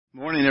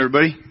Morning,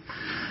 everybody.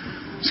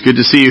 It's good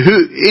to see you.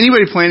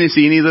 Anybody planning to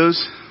see any of those?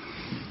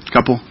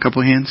 Couple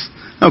hands.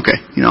 Okay,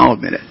 I'll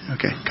admit it.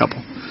 Okay, couple.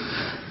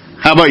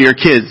 How about your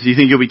kids? Do you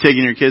think you'll be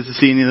taking your kids to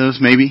see any of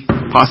those? Maybe,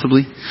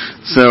 possibly.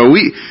 So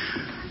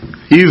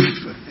you've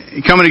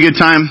come at a good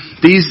time.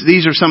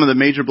 These are some of the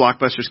major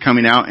blockbusters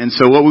coming out, and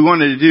so what we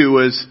wanted to do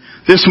was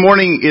this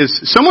morning is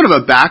somewhat of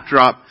a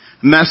backdrop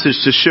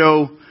message to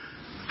show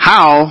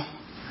how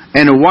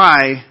and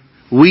why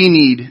we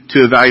need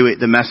to evaluate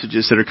the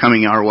messages that are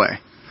coming our way.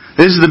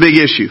 This is the big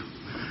issue.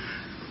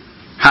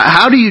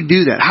 How do you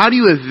do that? How do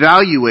you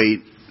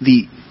evaluate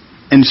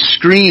and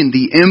screen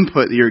the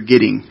input that you're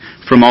getting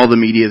from all the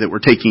media that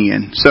we're taking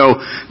in?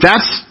 So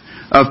that's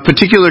of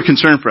particular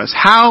concern for us.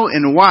 How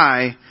and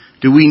why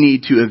do we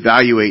need to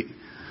evaluate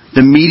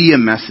the media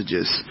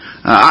messages?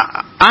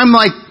 I'm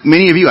like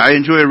many of you. I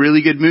enjoy a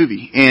really good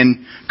movie.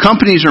 And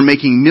companies are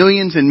making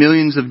millions and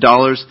millions of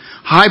dollars.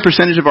 High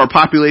percentage of our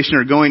population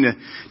are going to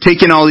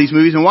take in all these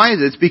movies. And why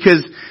is it? It's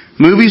because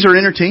movies are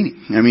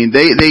entertaining. I mean,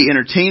 they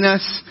entertain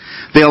us.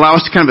 They allow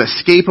us to kind of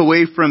escape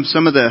away from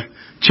some of the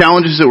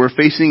challenges that we're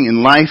facing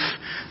in life.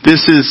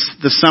 This is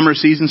the summer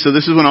season, so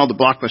this is when all the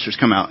blockbusters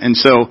come out. And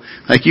so,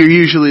 you're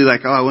usually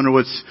like, oh, I wonder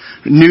what's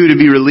new to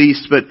be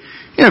released. But,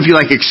 if you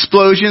like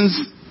explosions,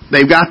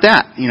 they've got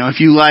that. If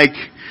you like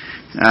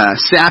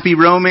sappy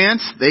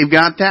romance, they've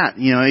got that.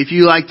 If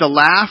you like to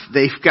laugh,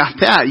 they've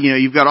got that.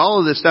 You've got all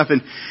of this stuff.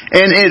 And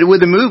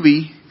with a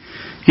movie,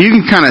 you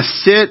can kind of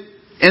sit,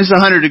 and it's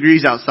 100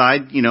 degrees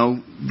outside.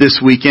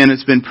 This weekend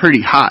it's been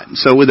pretty hot.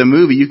 So with a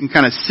movie, you can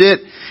kind of sit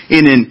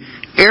in an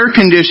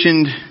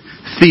air-conditioned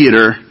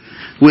theater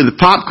with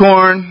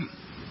popcorn,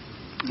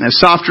 a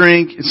soft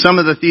drink. In some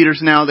of the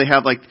theaters now, they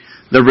have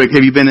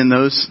have you been in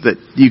those that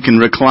you can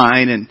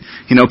recline and,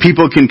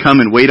 people can come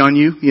and wait on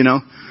you,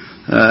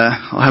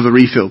 I'll have a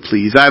refill,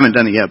 please. I haven't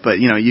done it yet, but,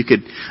 you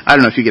could, I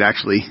don't know if you could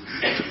actually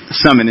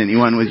summon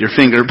anyone with your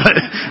finger, but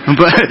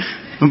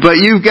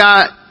you've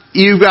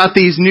got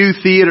these new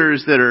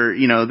theaters that are,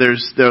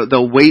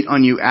 they'll wait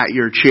on you at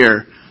your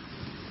chair.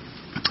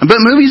 But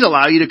movies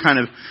allow you to kind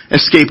of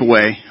escape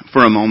away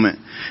for a moment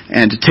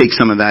and to take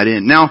some of that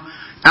in. Now,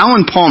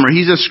 Alan Palmer,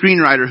 he's a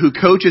screenwriter who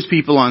coaches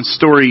people on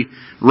story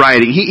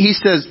writing. He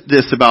says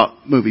this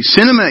about movies.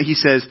 Cinema, he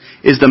says,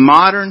 is the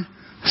modern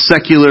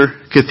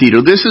secular cathedral.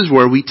 This is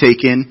where we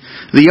take in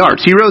the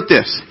arts. He wrote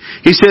this.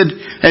 He said,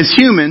 as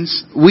humans,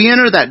 we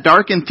enter that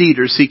darkened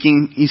theater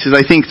seeking, he says,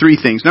 I think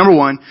three things. Number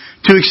one,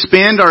 to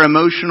expand our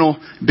emotional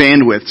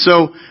bandwidth.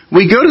 So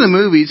we go to the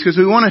movies because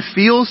we want to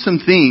feel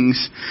some things.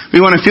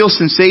 We want to feel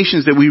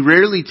sensations that we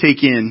rarely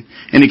take in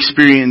and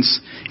experience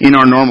in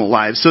our normal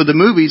lives. So the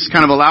movies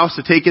kind of allow us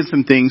to take in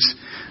some things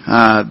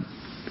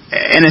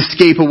and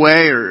escape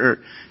away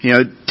or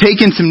take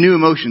in some new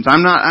emotions.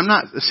 I'm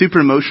not a super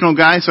emotional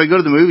guy, so I go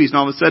to the movies and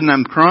all of a sudden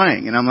I'm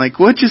crying and I'm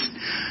like, what just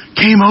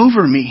came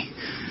over me?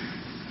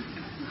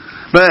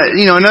 But,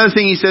 another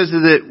thing he says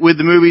is that with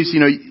the movies,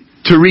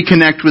 to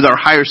reconnect with our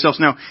higher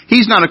selves. Now,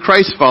 he's not a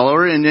Christ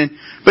follower,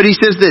 but he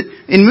says that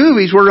in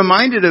movies we're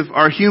reminded of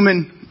our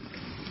human,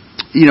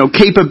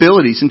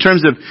 capabilities in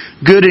terms of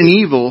good and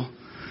evil.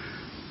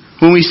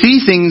 When we see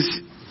things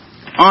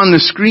on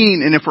the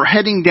screen and if we're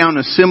heading down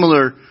a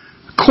similar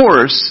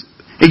course,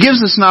 it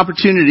gives us an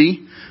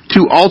opportunity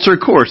to alter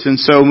course. And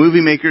so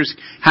movie makers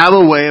have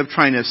a way of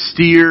trying to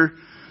steer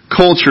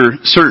culture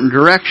certain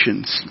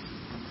directions.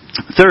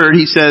 Third,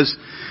 he says,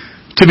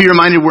 to be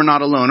reminded we're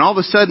not alone. All of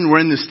a sudden we're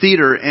in this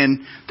theater and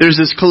there's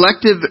this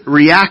collective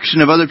reaction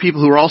of other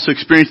people who are also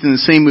experiencing the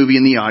same movie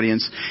in the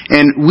audience.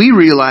 And we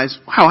realize,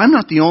 wow, I'm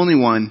not the only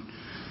one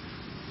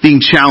being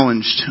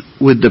challenged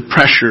with the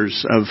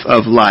pressures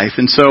of life.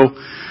 And so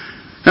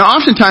now,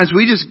 oftentimes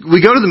we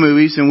go to the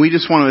movies and we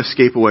just want to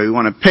escape away. We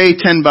want to pay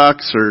 $10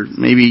 or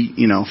maybe,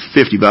 $50,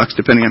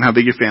 depending on how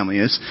big your family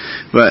is.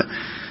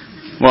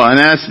 And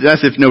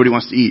that's if nobody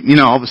wants to eat.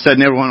 All of a sudden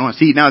everyone wants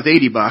to eat. Now it's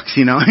 $80,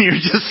 and you're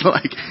just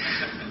like,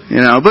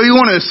 but you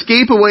want to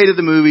escape away to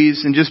the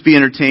movies and just be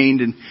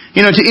entertained. And,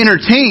 to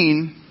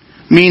entertain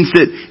means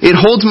that it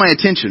holds my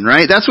attention,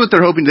 right? That's what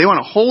they're hoping. They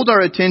want to hold our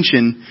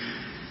attention.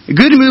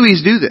 Good movies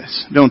do this,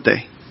 don't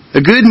they?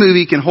 A good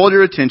movie can hold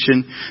your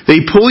attention.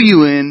 They pull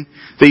you in.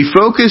 They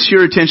focus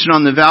your attention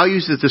on the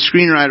values that the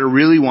screenwriter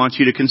really wants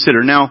you to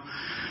consider. Now,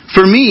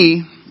 for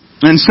me,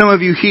 and some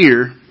of you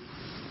here,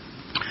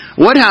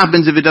 what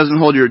happens if it doesn't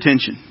hold your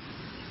attention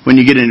when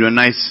you get into a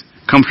nice,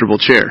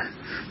 comfortable chair?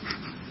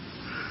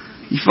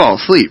 You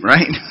fall asleep,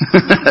 right?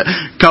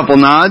 Couple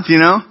nods,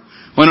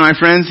 One of my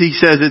friends, he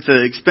says it's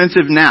an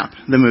expensive nap,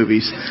 the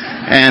movies.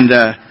 And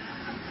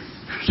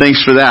thanks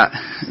for that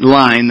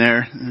line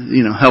there,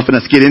 helping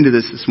us get into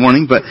this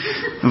morning. But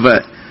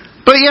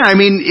yeah, I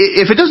mean,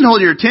 if it doesn't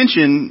hold your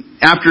attention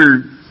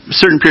after a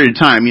certain period of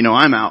time,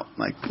 I'm out.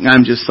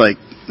 I'm just like,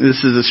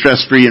 this is a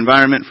stress-free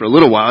environment for a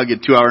little while. I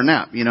get a 2-hour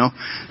nap,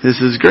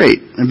 This is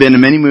great. I've been to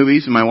many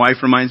movies, and my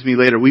wife reminds me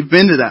later, we've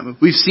been to that movie.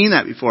 We've seen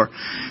that before.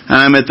 And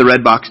I'm at the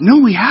Red Box.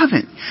 No, we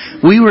haven't.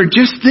 We were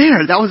just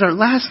there. That was our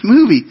last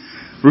movie.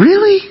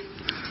 Really?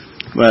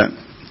 But,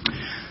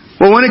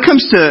 when it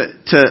comes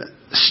to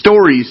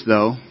stories,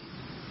 though,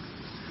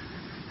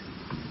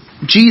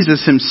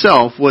 Jesus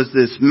himself was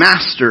this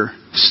master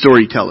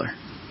storyteller.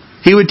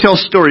 He would tell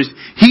stories.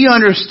 He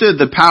understood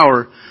the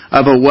power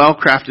of a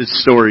well-crafted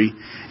story,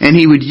 and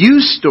he would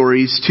use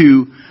stories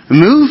to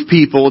move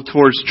people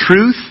towards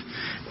truth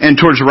and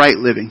towards right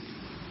living.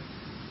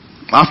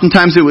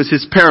 Oftentimes it was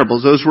his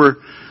parables. Those were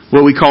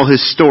what we call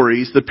his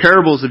stories, the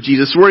parables of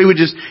Jesus, where he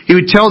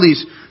would tell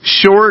these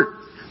short,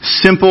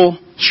 simple,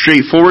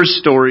 straightforward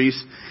stories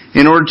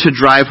in order to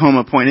drive home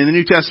a point. In the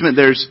New Testament,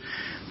 there's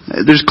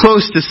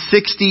close to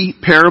 60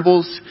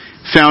 parables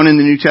found in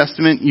the New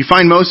Testament. You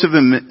find most of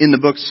them in the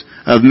books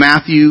of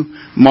Matthew,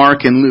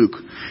 Mark, and Luke.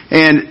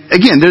 And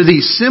again, they're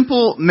these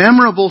simple,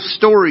 memorable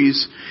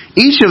stories,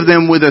 each of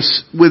them with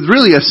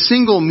really a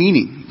single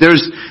meaning.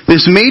 There's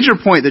this major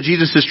point that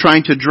Jesus is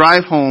trying to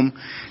drive home,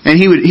 and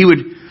he would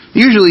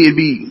usually it'd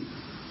be,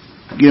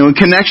 in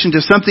connection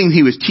to something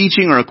he was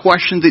teaching or a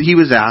question that he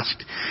was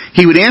asked.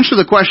 He would answer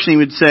the question. He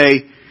would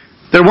say,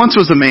 "There once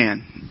was a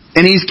man,"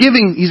 and he's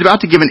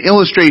about to give an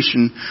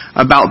illustration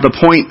about the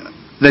point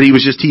that he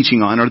was just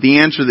teaching on, or the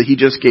answer that he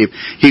just gave.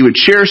 He would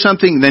share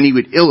something, then he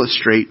would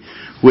illustrate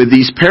with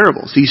these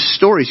parables, these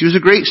stories. He was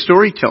a great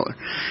storyteller.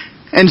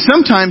 And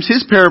sometimes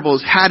his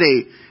parables had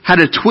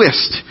a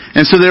twist.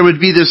 And so there would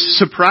be this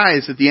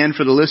surprise at the end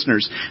for the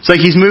listeners. It's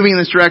like he's moving in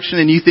this direction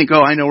and you think,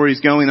 oh, I know where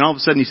he's going. And all of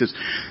a sudden he says,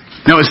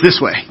 no, it's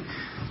this way.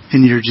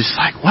 And you're just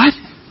like, what?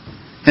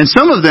 And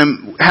some of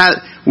them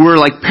were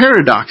like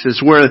paradoxes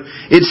where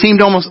it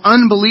seemed almost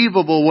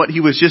unbelievable what he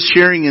was just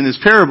sharing in his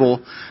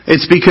parable.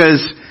 It's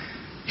because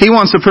he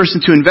wants the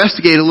person to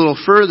investigate a little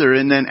further,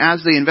 and then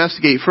as they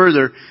investigate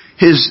further,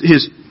 his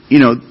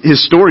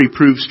story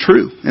proves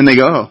true. And they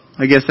go, oh,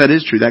 I guess that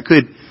is true.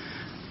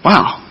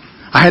 Wow,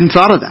 I hadn't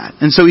thought of that.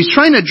 And so he's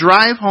trying to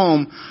drive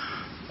home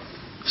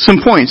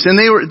some points. And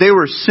they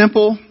were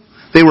simple.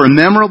 They were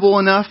memorable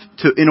enough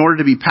in order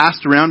to be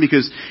passed around,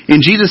 because in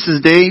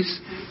Jesus' days,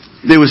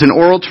 there was an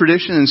oral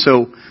tradition, and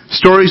so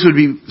stories would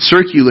be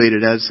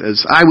circulated as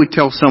I would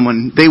tell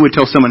someone, they would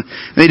tell someone.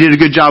 They did a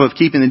good job of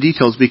keeping the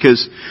details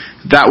because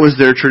that was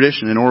their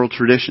tradition, an oral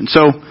tradition.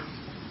 So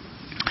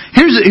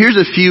here's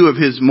a few of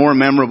his more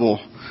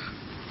memorable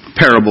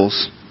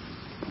parables.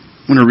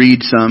 I'm going to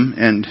read some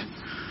and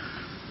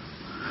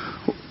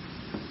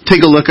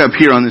take a look up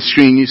here on the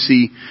screen. You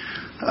see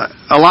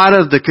a lot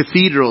of the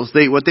cathedrals,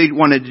 what they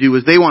wanted to do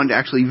was they wanted to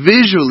actually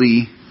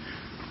visually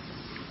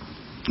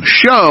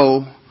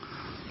show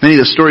many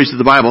of the stories of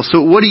the Bible.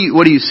 So what do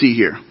you see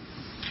here?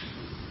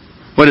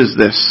 What is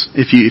this?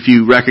 If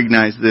you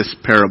recognize this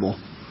parable.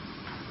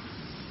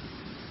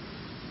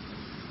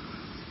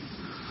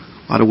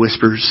 A lot of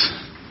whispers.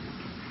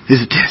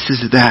 Is it this?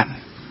 Is it that?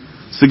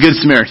 It's the Good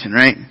Samaritan,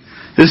 right?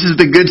 This is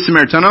the Good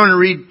Samaritan. I want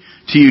to read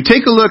to you.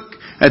 Take a look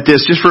at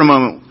this just for a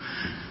moment.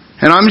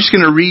 And I'm just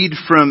going to read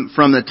from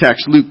the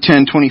text, Luke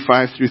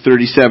 10:25 through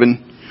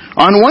 37.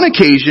 On one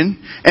occasion,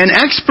 an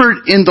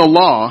expert in the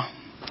law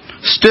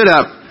stood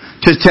up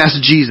to test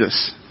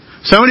Jesus.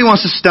 Somebody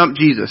wants to stump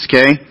Jesus,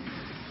 okay?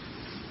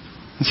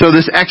 And so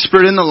this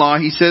expert in the law,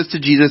 he says to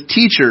Jesus,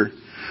 "Teacher,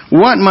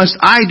 what must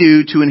I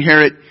do to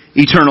inherit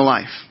eternal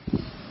life?"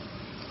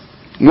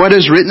 "What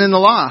is written in the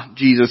law?"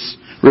 Jesus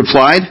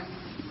replied.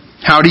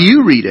 "How do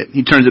you read it?"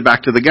 He turns it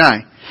back to the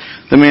guy.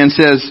 The man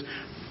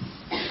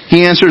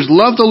he answers,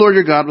 "Love the Lord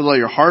your God with all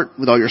your heart,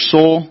 with all your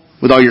soul,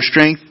 with all your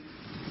strength,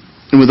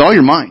 and with all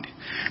your mind.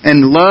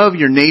 And love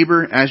your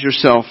neighbor as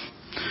yourself."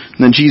 And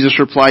then Jesus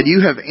replied,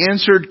 "You have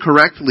answered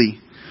correctly.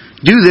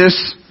 Do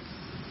this,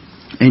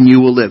 and you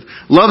will live."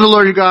 Love the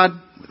Lord your God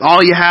with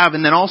all you have,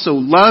 and then also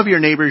love your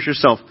neighbor as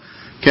yourself.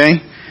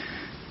 Okay?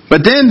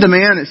 But then the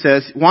man, it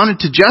says, wanted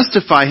to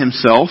justify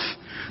himself,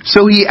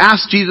 so he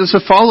asked Jesus a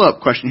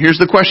follow-up question. Here's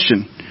the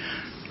question.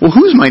 Well,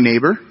 who's my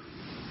neighbor?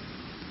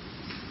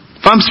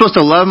 If I'm supposed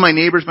to love my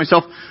neighbors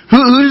myself,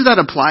 who does that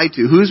apply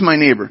to? Who's my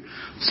neighbor?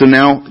 So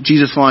now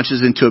Jesus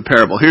launches into a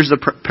parable. Here's the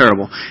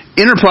parable.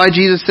 In reply,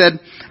 Jesus said,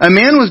 "A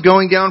man was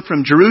going down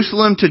from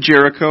Jerusalem to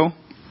Jericho.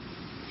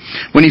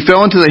 When he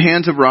fell into the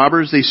hands of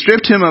robbers, they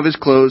stripped him of his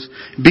clothes,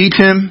 beat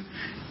him,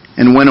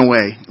 and went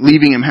away,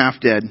 leaving him half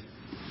dead."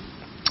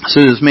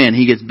 So this man,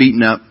 he gets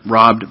beaten up,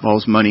 robbed of all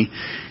his money.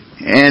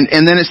 And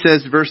then it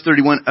says, verse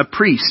 31, a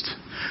priest,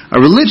 a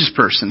religious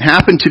person,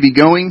 happened to be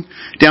going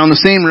down the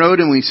same road,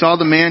 and when he saw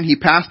the man, he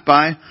passed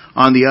by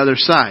on the other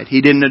side.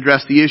 He didn't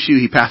address the issue.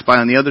 He passed by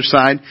on the other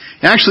side.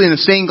 Actually, in the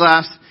stained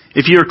glass,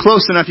 if you're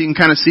close enough, you can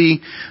kind of see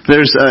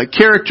there's a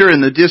character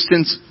in the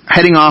distance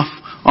heading off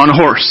on a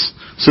horse.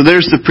 So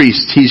there's the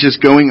priest. He's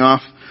just going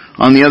off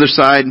on the other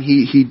side, and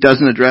he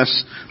doesn't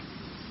address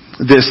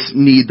this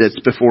need that's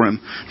before him.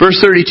 Verse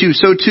 32,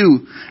 so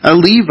too, a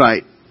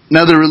Levite,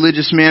 another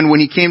religious man, when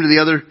he came to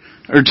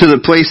the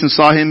place and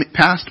saw him,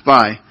 passed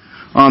by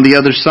on the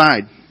other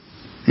side.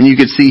 And you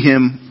could see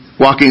him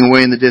walking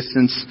away in the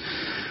distance.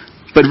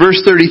 But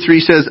verse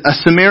 33 says, a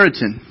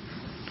Samaritan,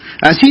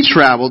 as he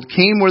traveled,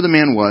 came where the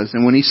man was,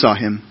 and when he saw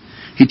him,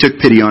 he took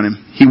pity on him.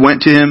 He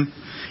went to him,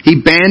 he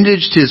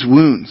bandaged his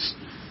wounds,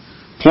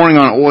 pouring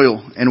on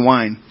oil and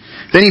wine.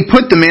 Then he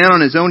put the man on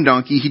his own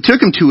donkey. He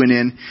took him to an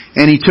inn,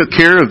 and he took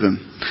care of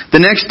him. The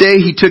next day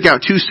he took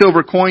out 2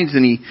 silver coins,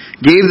 and he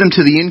gave them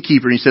to the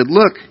innkeeper. And he said,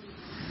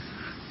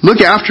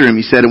 Look after him,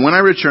 he said, and when I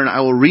return, I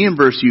will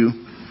reimburse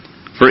you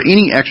for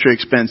any extra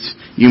expense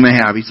you may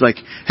have. He's like,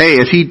 hey,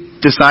 if he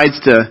decides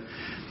to,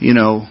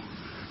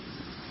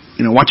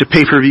 watch a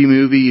pay-per-view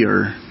movie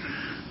or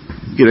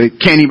get a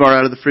candy bar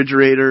out of the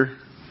refrigerator,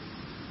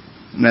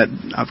 that,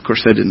 of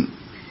course, that didn't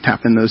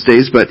happen those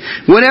days, but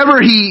whatever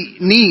he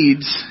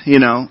needs,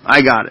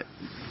 I got it.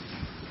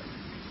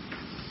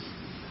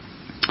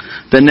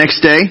 The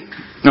next day,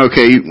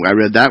 okay, I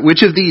read that.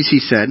 Which of these, he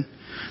said,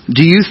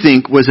 do you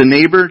think was a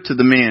neighbor to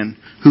the man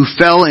who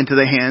fell into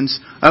the hands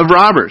of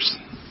robbers?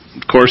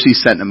 Of course,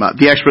 he's setting him up.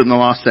 The expert in the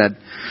law said,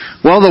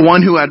 well, the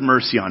one who had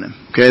mercy on him.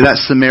 Okay,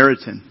 that's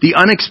Samaritan. The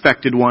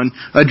unexpected one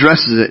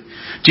addresses it.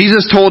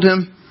 Jesus told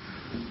him,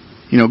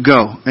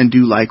 go and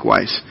do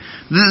likewise.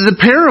 The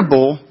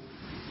parable,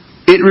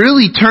 it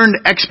really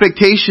turned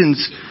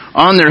expectations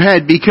on their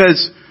head,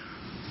 because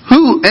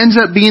who ends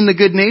up being the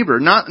good neighbor?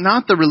 Not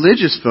the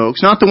religious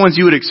folks, not the ones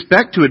you would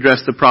expect to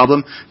address the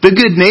problem. The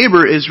good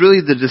neighbor is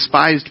really the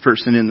despised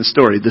person in the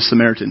story, the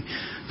Samaritan.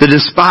 The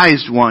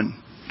despised one.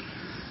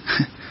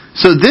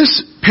 So this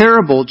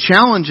parable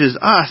challenges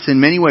us in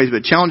many ways,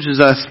 but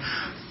challenges us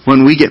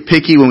when we get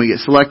picky, when we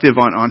get selective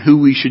on who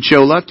we should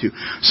show love to.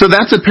 So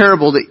that's a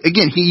parable that,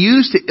 again, he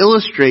used this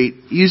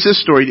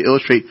story to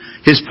illustrate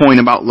his point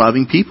about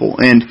loving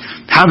people and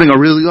having a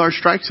really large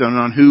strike zone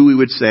on who we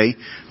would say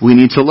we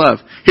need to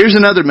love. Here's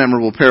another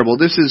memorable parable.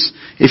 This is,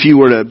 if you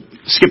were to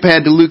skip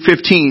ahead to Luke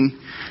 15,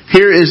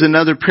 here is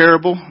another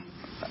parable.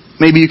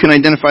 Maybe you can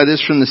identify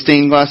this from the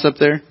stained glass up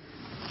there.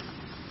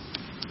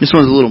 This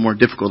one's a little more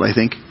difficult, I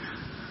think.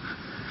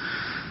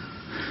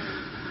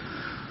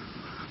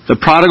 The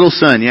prodigal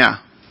son,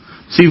 yeah.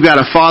 So you've got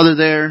a father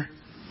there,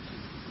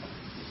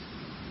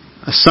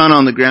 a son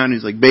on the ground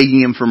who's like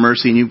begging him for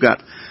mercy, and you've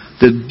got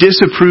the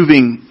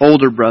disapproving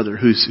older brother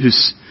who's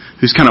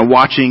kind of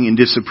watching in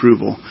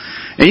disapproval.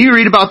 And you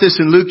read about this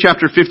in Luke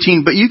chapter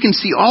 15, but you can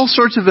see all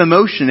sorts of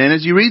emotion, and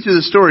as you read through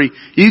the story,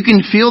 you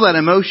can feel that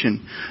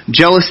emotion.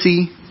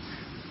 Jealousy,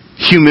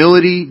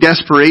 humility,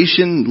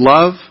 desperation,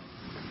 love,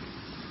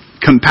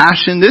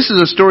 compassion. This is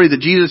a story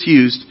that Jesus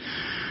used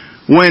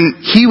when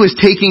he was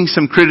taking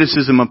some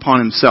criticism upon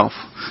himself.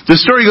 The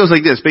story goes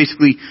like this.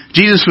 Basically,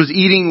 Jesus was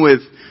eating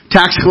with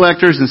tax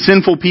collectors and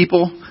sinful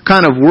people,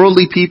 kind of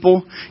worldly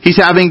people.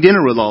 He's having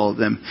dinner with all of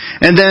them.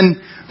 And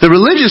then the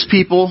religious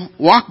people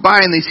walk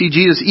by and they see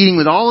Jesus eating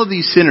with all of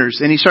these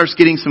sinners, and he starts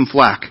getting some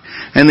flack.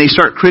 And they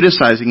start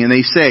criticizing, and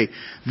they say,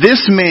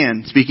 this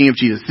man, speaking of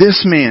Jesus,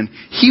 this man,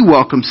 he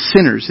welcomes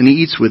sinners and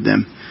he eats with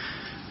them.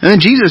 And then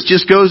Jesus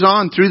just goes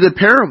on through the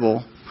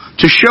parable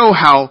to show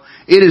how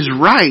it is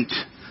right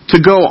to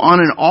go on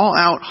an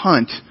all-out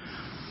hunt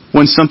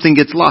when something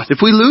gets lost.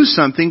 If we lose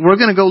something, we're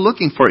going to go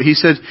looking for it. He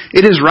says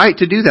it is right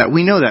to do that.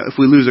 We know that.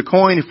 If we lose a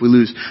coin, if we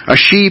lose a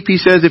sheep,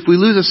 he says if we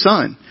lose a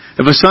son,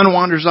 if a son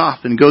wanders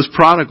off and goes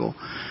prodigal,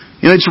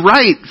 it's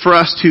right for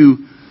us to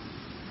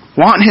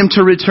want him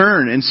to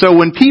return. And so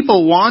when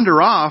people wander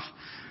off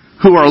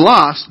who are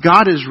lost,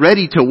 God is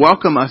ready to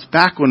welcome us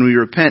back when we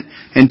repent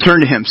and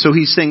turn to him. So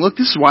he's saying, look,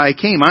 this is why I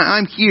came.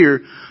 I'm here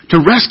to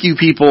rescue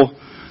people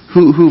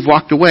who've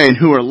walked away and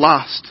who are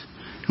lost,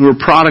 who are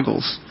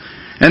prodigals.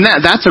 And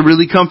that's a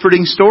really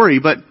comforting story,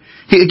 but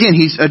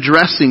he's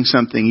addressing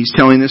something. He's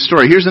telling this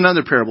story. Here's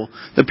another parable.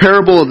 The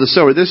parable of the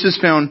sower. This is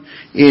found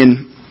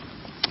in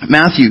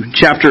Matthew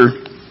chapter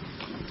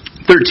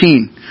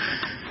 13.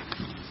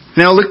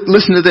 Now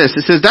listen to this.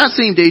 It says, that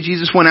same day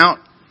Jesus went out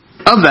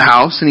of the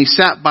house and he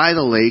sat by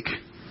the lake.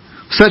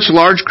 Such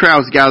large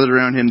crowds gathered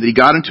around him that he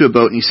got into a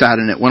boat and he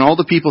sat in it when all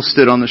the people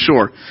stood on the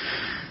shore.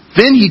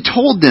 Then he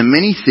told them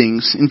many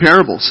things in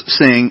parables,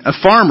 saying, a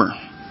farmer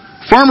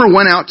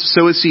went out to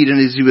sow his seed,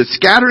 and as he was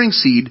scattering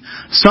seed,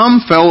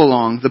 some fell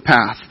along the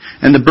path,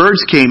 and the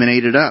birds came and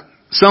ate it up.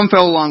 Some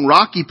fell along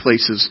rocky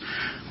places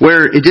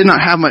where it did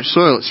not have much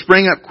soil. It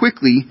sprang up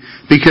quickly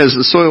because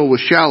the soil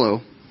was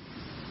shallow.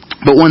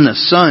 But when the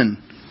sun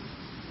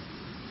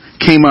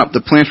came up,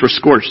 the plants were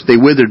scorched. They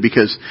withered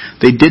because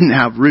they didn't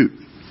have root.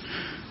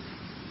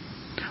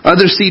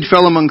 Other seed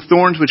fell among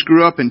thorns which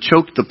grew up and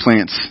choked the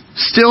plants.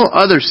 Still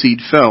other seed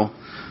fell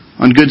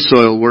on good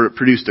soil where it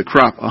produced a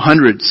crop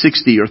 100,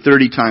 60, or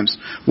 30 times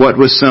what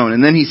was sown.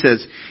 And then he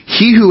says,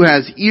 he who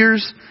has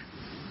ears,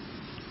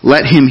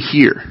 let him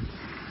hear.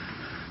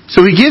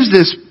 So he gives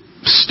this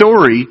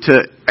story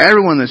to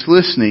everyone that's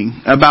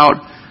listening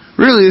about,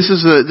 really this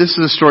is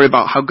a story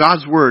about how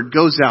God's word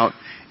goes out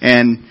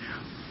and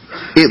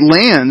it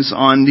lands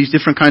on these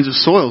different kinds of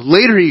soils.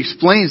 Later he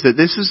explains that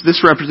this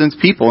represents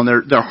people and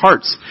their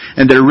hearts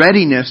and their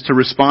readiness to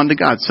respond to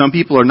God. Some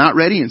people are not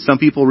ready and some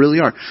people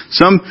really are.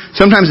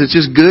 Sometimes it's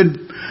just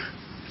good,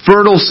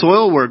 fertile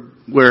soil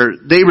where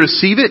they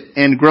receive it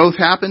and growth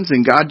happens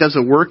and God does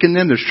a work in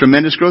them. There's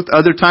tremendous growth.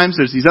 Other times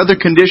there's these other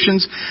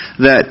conditions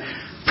that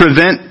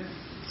prevent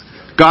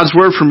God's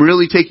word from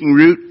really taking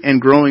root and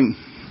growing.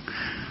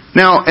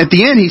 Now, at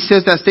the end he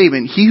says that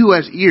statement, he who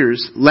has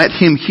ears, let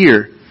him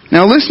hear.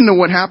 Now listen to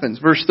what happens.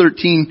 Verse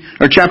 13,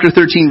 or chapter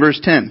 13, verse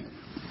 10.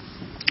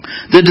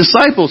 The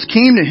disciples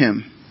came to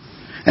him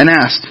and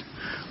asked,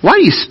 "Why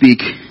do you speak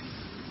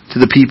to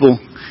the people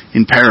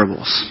in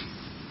parables?"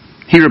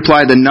 He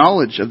replied, "The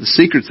knowledge of the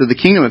secrets of the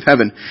kingdom of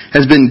heaven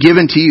has been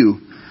given to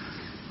you,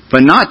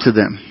 but not to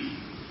them.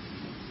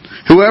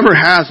 Whoever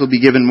has will be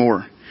given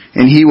more,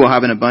 and he will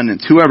have an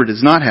abundance. Whoever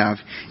does not have,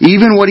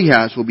 even what he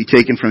has will be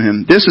taken from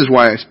him. This is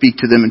why I speak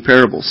to them in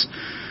parables.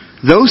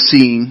 Though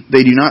seeing,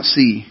 they do not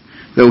see.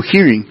 Though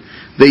hearing,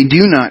 they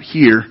do not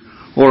hear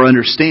or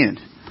understand."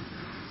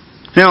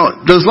 Now,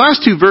 those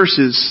last two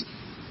verses,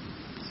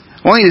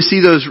 I want you to see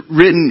those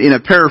written in a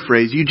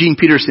paraphrase. Eugene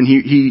Peterson,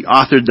 he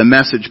authored the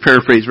Message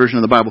paraphrase version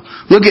of the Bible.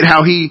 Look at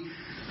how he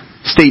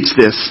states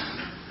this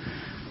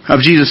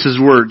of Jesus'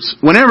 words.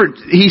 Whenever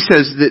he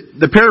says that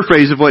the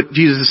paraphrase of what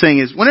Jesus is saying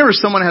is, whenever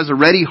someone has a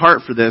ready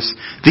heart for this,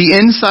 the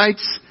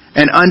insights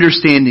and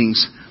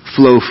understandings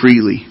flow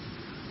freely.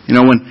 You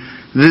know, when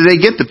they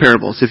get the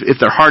parables, if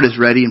their heart is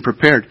ready and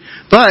prepared.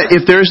 But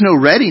if there's no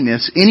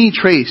readiness, any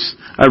trace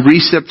of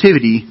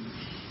receptivity,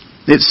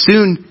 it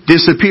soon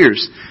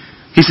disappears.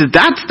 He said,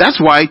 that's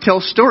why I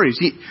tell stories.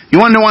 You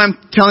want to know why I'm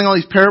telling all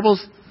these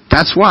parables?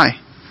 That's why.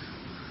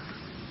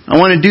 I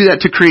want to do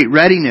that to create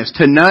readiness,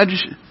 to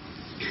nudge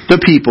the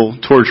people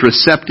towards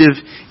receptive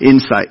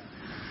insight.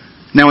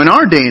 Now in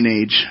our day and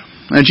age,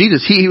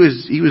 Jesus, he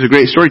was a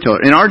great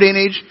storyteller. In our day and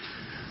age,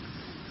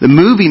 the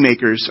movie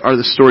makers are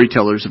the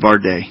storytellers of our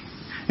day.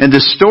 And the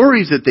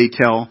stories that they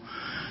tell,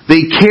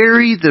 they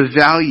carry the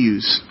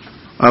values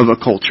of a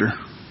culture.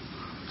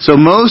 So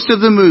most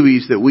of the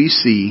movies that we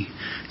see,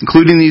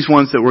 including these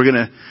ones that we're going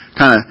to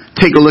kind of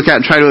take a look at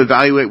and try to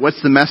evaluate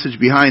what's the message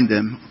behind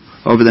them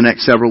over the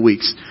next several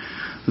weeks.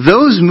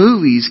 Those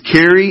movies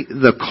carry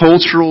the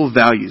cultural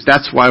values.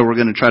 That's why we're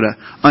going to try to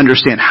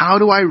understand, how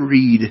do I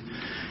read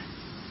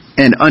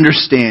and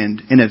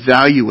understand and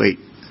evaluate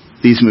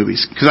these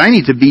movies? Because I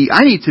need to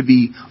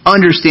be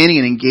understanding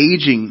and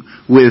engaging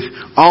with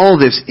all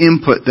this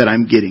input that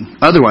I'm getting.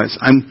 Otherwise,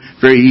 I'm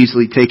very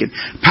easily taken.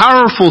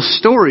 Powerful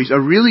stories, a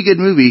really good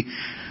movie,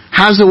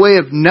 has a way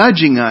of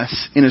nudging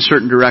us in a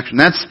certain direction.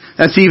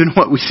 That's even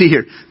what we see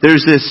here.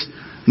 There's this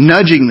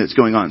nudging that's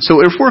going on.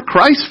 So if we're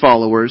Christ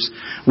followers,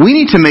 we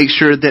need to make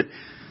sure that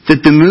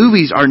the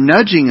movies are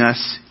nudging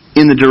us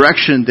in the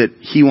direction that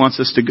He wants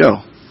us to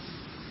go.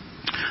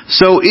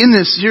 So in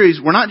this series,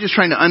 we're not just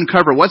trying to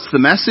uncover what's the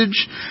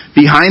message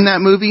behind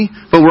that movie,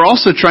 but we're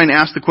also trying to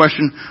ask the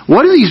question,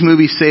 what do these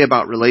movies say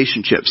about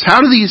relationships? How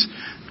do these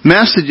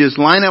messages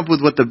line up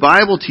with what the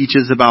Bible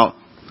teaches about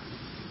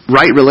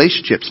right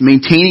relationships,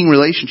 maintaining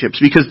relationships?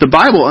 Because the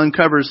Bible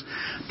uncovers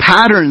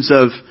patterns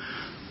of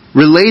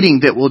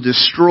relating that will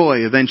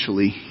destroy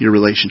eventually your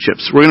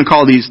relationships. We're going to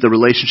call these the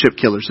relationship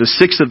killers. There's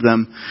 6 of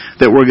them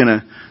that we're going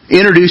to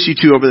introduce you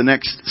to over the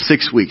next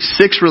 6 weeks.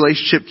 6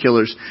 relationship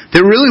killers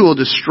that really will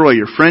destroy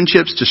your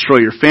friendships,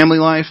 destroy your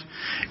family life.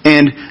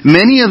 And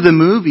many of the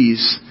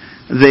movies,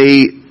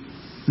 they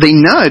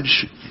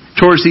nudge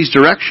towards these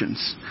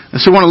directions. And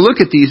so I want to look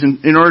at these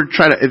in order to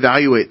try to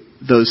evaluate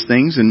those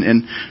things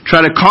and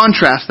try to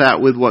contrast that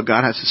with what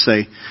God has to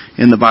say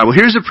in the Bible.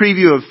 Here's a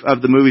preview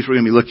of the movies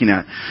we're going to be looking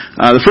at.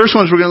 The first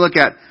ones we're going to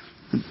look at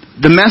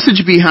the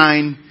message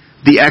behind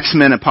the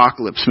X-Men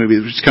Apocalypse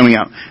movie, which is coming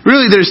out.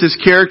 Really, there's this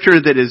character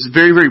that is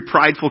very, very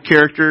prideful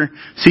character,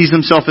 sees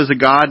himself as a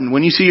god, and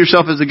when you see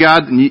yourself as a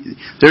god,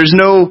 there's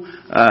no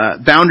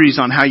boundaries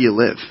on how you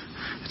live.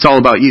 It's all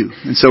about you.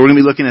 And so we're going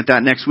to be looking at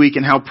that next week,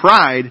 and how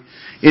pride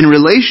in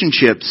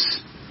relationships,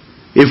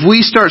 if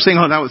we start saying,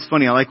 "Oh, that was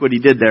funny, I like what he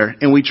did there,"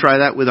 and we try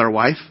that with our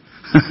wife,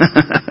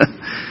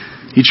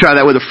 you try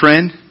that with a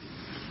friend,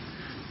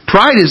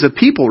 pride is a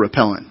people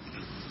repellent.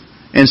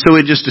 And so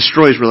it just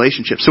destroys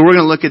relationships. So we're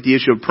going to look at the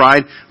issue of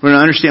pride. We're going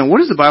to understand,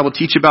 what does the Bible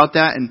teach about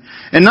that? And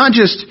not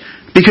just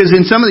because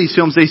in some of these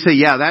films they say,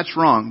 yeah, that's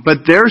wrong.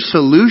 But their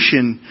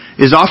solution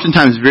is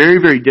oftentimes very,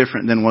 very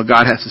different than what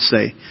God has to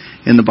say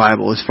in the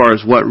Bible as far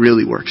as what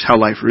really works, how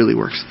life really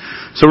works.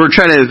 So we're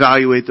trying to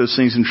evaluate those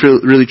things and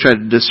really try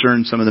to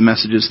discern some of the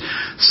messages.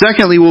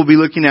 Secondly, we'll be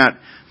looking at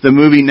the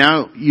movie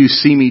Now You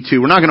See Me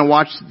Too. We're not going to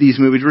watch these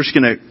movies. We're just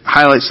going to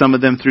highlight some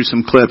of them through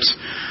some clips.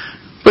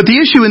 But the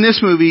issue in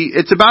this movie,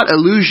 it's about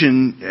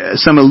illusion,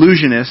 some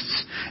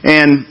illusionists,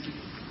 and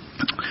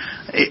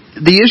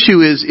the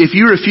issue is, if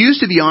you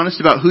refuse to be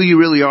honest about who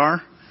you really are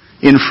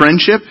in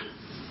friendship,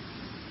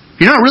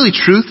 you're not really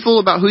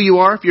truthful about who you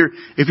are. If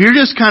you're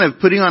just kind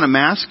of putting on a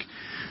mask,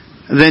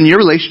 then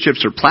your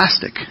relationships are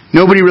plastic.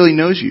 Nobody really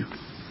knows you.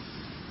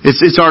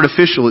 It's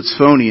artificial, it's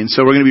phony, and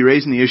so we're going to be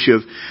raising the issue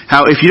of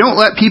how if you don't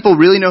let people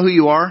really know who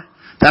you are,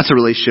 that's a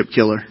relationship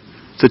killer.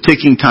 It's a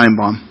ticking time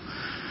bomb.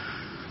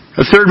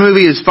 The third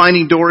movie is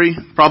Finding Dory.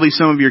 Probably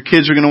some of your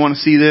kids are going to want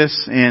to see this.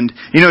 And,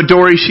 you know,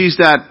 Dory, she's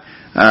that,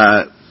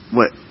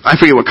 I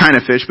forget what kind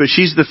of fish, but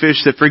she's the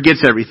fish that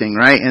forgets everything,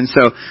 right? And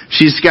so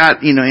she's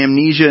got,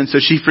 amnesia, and so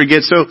she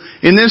forgets. So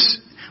in this,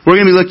 we're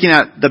going to be looking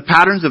at the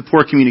patterns of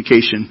poor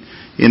communication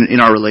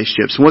in our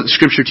relationships. What the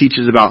Scripture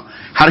teaches about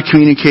how to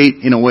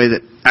communicate in a way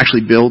that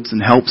actually builds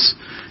and helps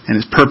and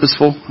is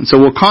purposeful. And so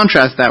we'll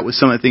contrast that with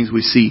some of the things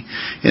we see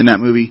in that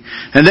movie.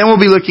 And then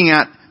we'll be looking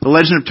at The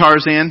Legend of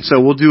Tarzan.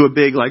 So we'll do a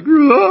big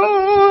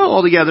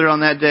all together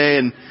on that day,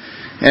 and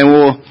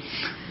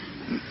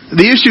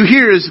the issue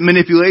here is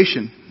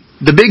manipulation.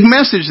 The big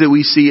message that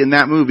we see in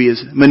that movie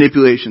is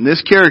manipulation.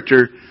 This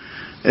character,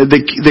 there's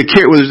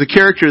a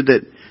character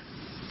that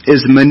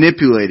is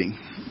manipulating.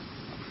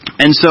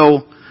 And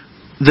so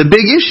the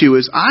big issue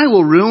is I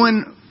will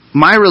ruin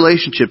my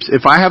relationships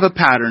if I have a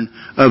pattern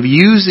of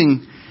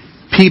using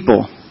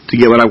people to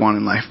get what I want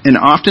in life. And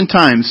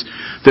oftentimes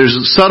there's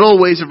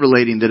subtle ways of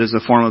relating that is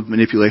a form of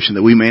manipulation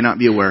that we may not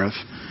be aware of.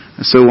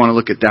 And so we want to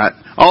look at that.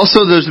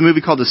 Also, there's a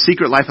movie called The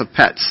Secret Life of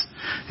Pets.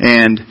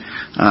 And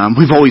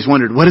we've always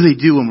wondered, what do they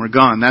do when we're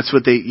gone? That's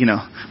what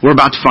we're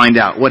about to find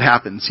out. What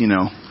happens,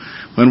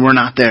 when we're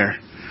not there.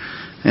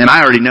 And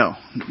I already know.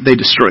 They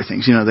destroy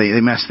things.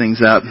 They mess things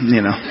up.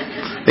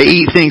 They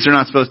eat things they're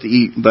not supposed to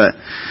eat. But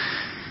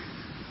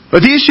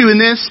the issue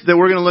in this that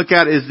we're going to look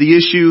at is the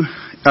issue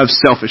of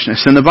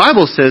selfishness. And the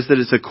Bible says that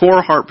it's a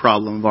core heart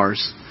problem of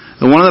ours.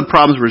 And one of the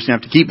problems we're just going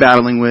to have to keep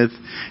battling with,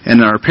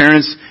 and our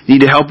parents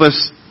need to help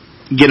us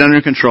get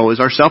under control, is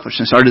our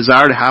selfishness, our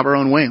desire to have our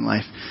own way in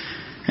life.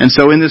 And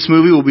so in this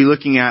movie, we'll be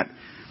looking at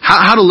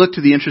how to look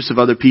to the interests of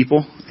other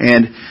people.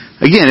 And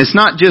again, it's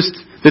not just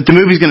that the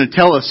movie's going to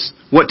tell us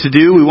what to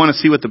do. We want to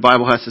see what the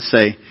Bible has to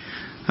say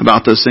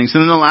about those things.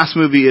 And then the last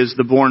movie is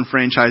the Bourne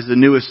franchise. The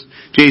newest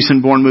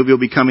Jason Bourne movie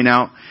will be coming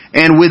out.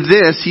 And with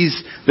this,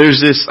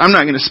 there's this, I'm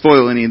not going to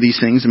spoil any of these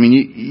things. I mean,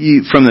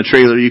 you from the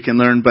trailer you can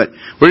learn, but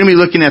we're going to be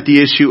looking at the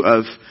issue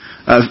of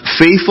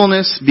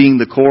faithfulness being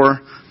the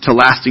core to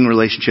lasting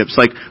relationships.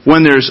 Like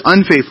when there's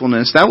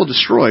unfaithfulness, that will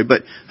destroy,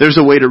 but there's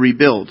a way to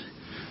rebuild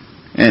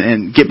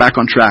and get back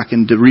on track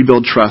and to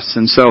rebuild trust.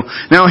 And so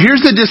now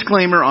here's the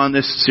disclaimer on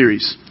this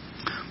series.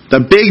 The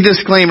big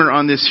disclaimer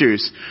on this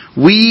series.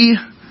 We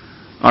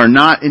are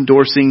not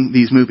endorsing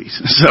these movies.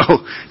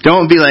 So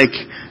don't be like,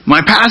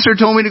 my pastor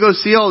told me to go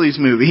see all these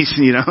movies,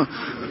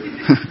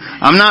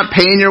 I'm not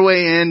paying your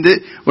way in.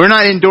 We're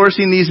not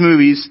endorsing these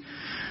movies.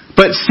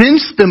 But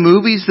since the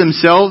movies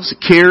themselves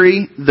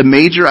carry the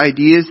major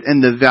ideas and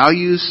the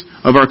values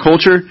of our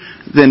culture,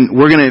 then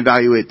we're going to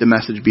evaluate the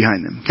message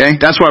behind them. Okay?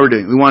 That's why we're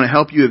doing it. We want to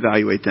help you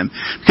evaluate them.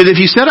 Because if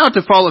you set out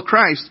to follow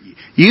Christ,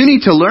 you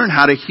need to learn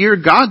how to hear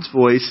God's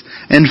voice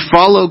and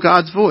follow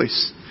God's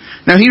voice.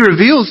 Now He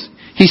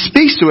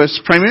speaks to us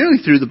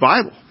primarily through the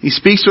Bible. He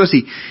speaks to us.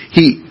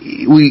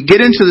 We get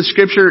into the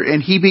Scripture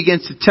and He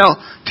begins to tell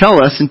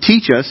us and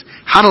teach us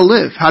how to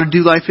live, how to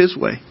do life His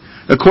way,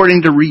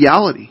 according to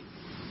reality.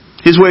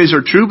 His ways are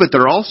true, but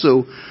they're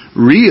also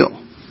real.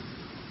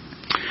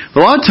 A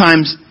lot of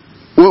times,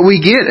 what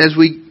we get as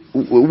we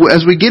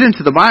get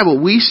into the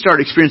Bible, we start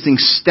experiencing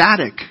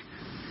static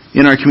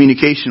in our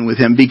communication with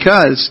Him,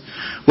 because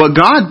what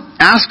God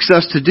asks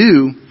us to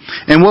do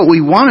and what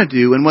we want to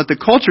do and what the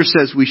culture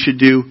says we should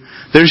do,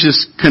 there's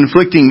just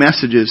conflicting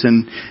messages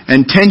and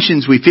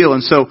tensions we feel.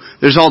 And so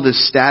there's all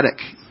this static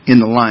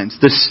in the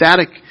lines. The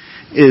static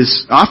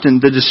is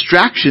often the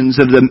distractions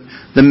of the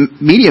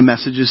media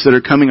messages that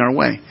are coming our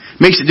way. It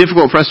makes it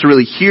difficult for us to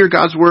really hear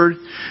God's Word,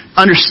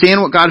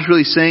 understand what God is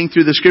really saying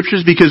through the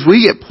Scriptures, because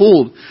we get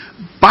pulled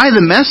by the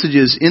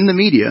messages in the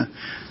media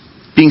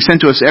being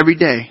sent to us every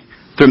day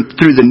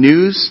through the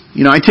news.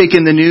 I take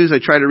in the news, I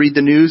try to read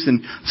the news,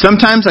 and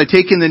sometimes I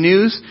take in the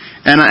news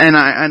and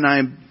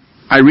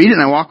I read it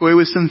and I walk away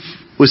with some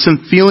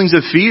feelings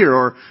of fear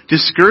or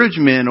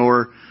discouragement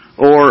or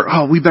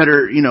we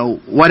better,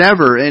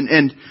 whatever.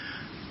 And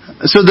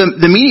so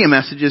the media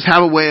messages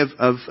have a way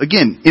of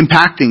again,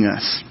 impacting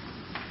us.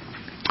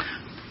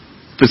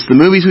 It's the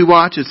movies we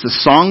watch, it's the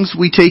songs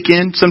we take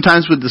in,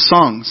 sometimes with the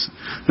songs.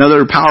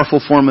 Another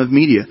powerful form of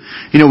media.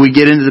 We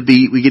get into the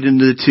beat, we get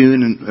into the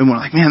tune, and we're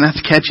like, man,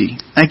 that's catchy.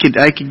 I could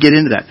get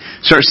into that.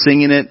 Start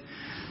singing it.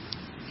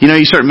 You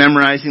start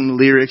memorizing the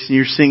lyrics and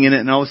you're singing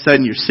it, and all of a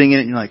sudden you're singing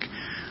it and you're like,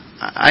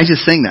 I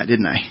just sang that,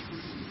 didn't I?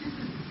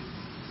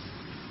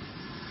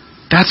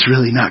 That's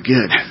really not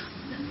good.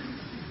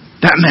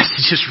 That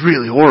message is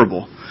really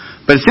horrible.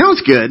 But it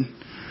sounds good,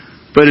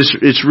 but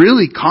it's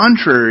really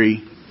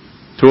contrary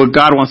to what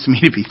God wants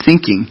me to be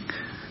thinking.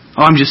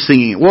 Oh, I'm just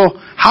singing it. Well,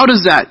 how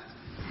does that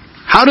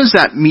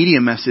media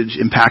message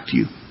impact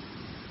you?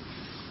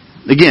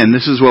 Again,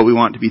 this is what we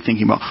want to be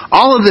thinking about.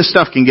 All of this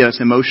stuff can get us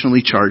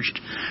emotionally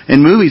charged.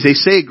 In movies, they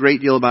say a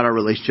great deal about our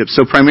relationships.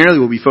 So primarily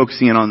we'll be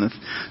focusing in on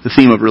the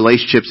theme of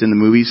relationships in the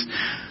movies.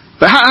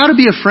 But how to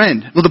be a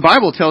friend? Well, the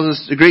Bible tells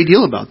us a great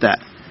deal about that.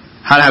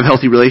 How to have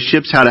healthy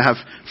relationships, how to have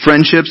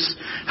friendships,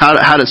 how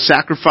to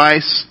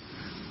sacrifice.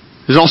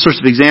 There's all sorts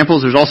of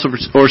examples. There's all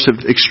sorts of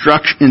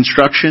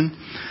instruction.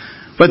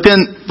 But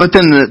then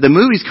the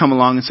movies come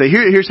along and say,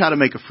 here's how to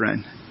make a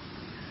friend.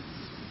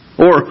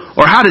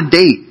 Or how to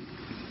date.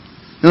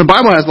 And the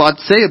Bible has a lot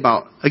to say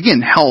about, again,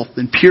 health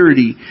and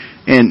purity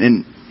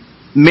and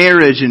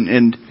marriage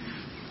and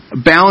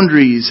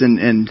boundaries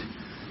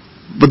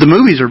but the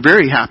movies are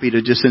very happy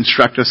to just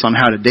instruct us on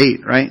how to date,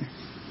 right?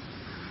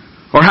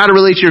 Or how to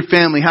relate to your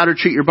family, how to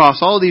treat your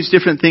boss, all of these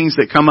different things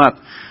that come up.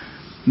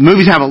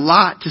 Movies have a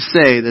lot to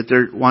say that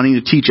they're wanting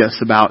to teach us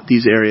about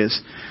these areas.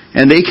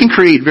 And they can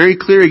create very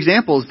clear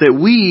examples that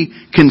we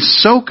can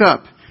soak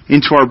up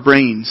into our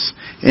brains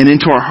and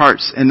into our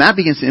hearts. And that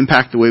begins to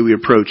impact the way we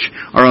approach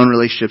our own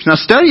relationships. Now,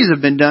 studies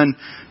have been done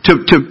to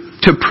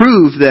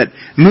prove that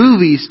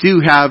movies do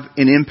have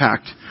an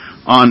impact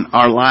on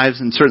our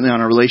lives and certainly on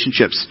our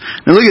relationships.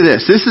 Now look at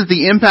this. This is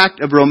the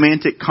impact of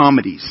romantic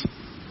comedies.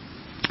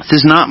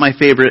 This is not my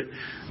favorite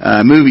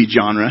movie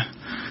genre,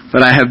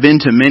 but I have been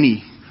to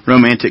many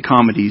romantic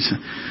comedies,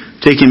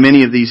 taken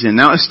many of these in.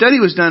 Now, a study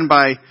was done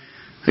by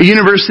a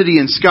university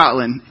in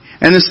Scotland,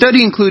 and the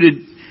study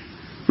included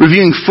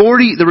reviewing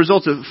the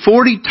results of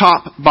 40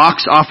 top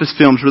box office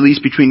films released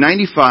between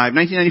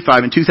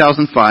 1995 and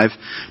 2005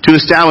 to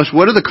establish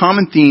what are the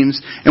common themes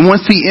and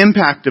what's the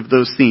impact of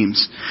those themes.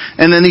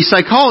 And then these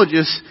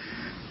psychologists,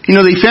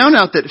 they found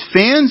out that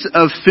fans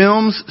of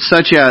films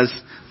such as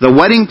The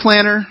Wedding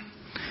Planner,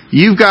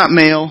 You've Got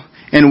Mail,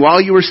 and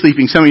While You Were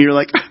Sleeping, some of you are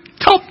like,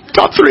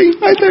 top three,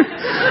 right there,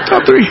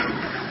 top three.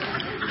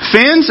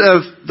 Fans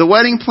of The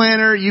Wedding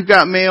Planner, You've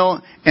Got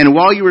Mail, and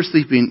While You Were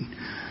Sleeping,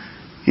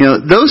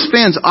 those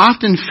fans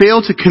often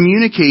fail to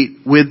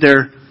communicate with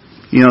their,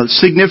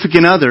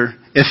 significant other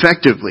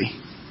effectively.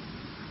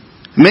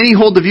 Many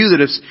hold the view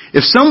that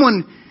if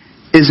someone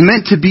is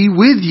meant to be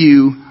with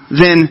you,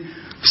 then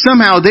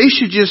somehow they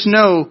should just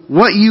know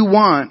what you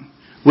want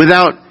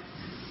without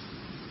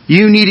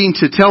you needing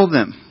to tell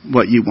them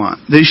what you want.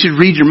 They should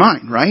read your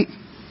mind, right?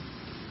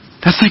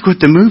 That's like what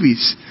the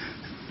movies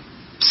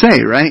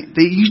say, right?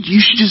 You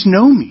should just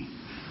know me.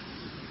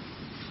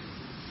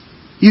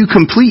 You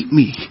complete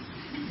me.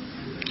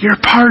 You're a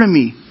part of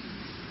me.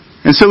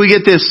 And so we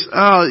get this,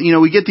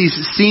 we get these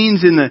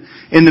scenes in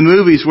the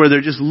movies where they're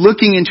just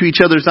looking into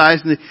each other's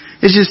eyes, and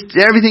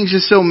everything's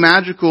just so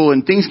magical,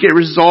 and things get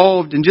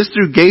resolved, and just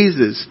through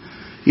gazes.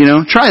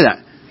 Try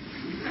that.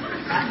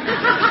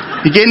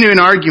 You get into an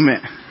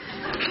argument.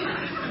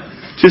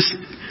 Just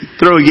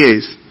throw a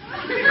gaze.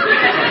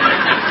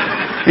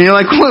 And you're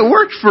like, well, it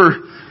worked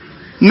for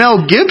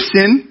Mel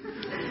Gibson,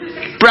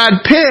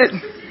 Brad Pitt.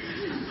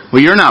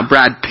 Well, you're not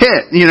Brad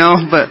Pitt,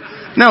 but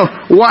no,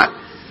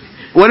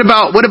 what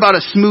about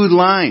a smooth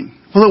line?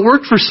 Well, it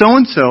worked for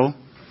so-and-so.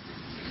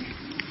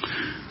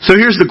 So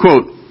here's the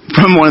quote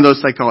from one of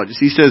those psychologists.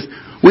 He says,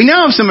 "We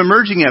now have some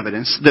emerging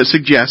evidence that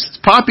suggests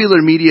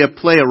popular media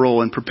play a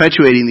role in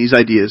perpetuating these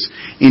ideas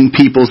in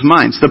people's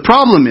minds. The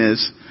problem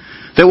is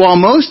that while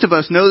most of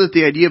us know that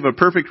the idea of a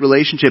perfect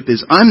relationship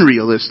is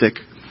unrealistic,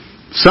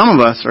 some of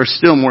us are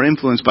still more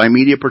influenced by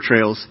media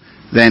portrayals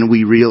than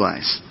we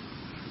realize."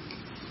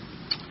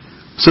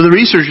 So the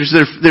researchers,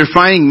 they're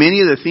finding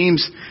many of the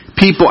themes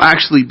people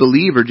actually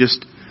believe are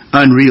just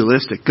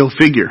unrealistic. Go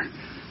figure.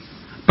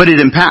 But it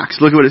impacts.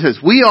 Look at what it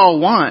says. We all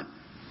want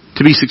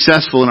to be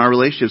successful in our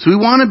relationships. We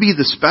want to be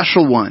the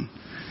special one.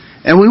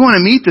 And we want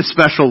to meet the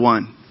special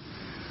one.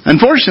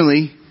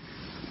 Unfortunately,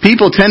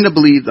 people tend to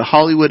believe the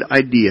Hollywood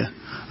idea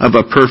of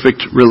a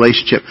perfect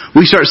relationship.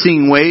 We start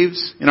seeing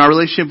waves in our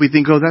relationship. We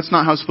think, that's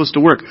not how it's supposed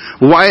to work.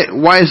 Why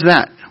is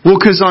that? Well,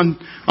 because on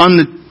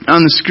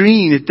the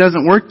screen, it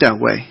doesn't work that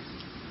way.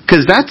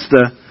 Because that's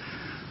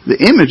the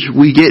image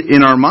we get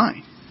in our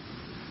mind.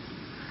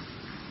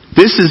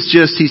 This is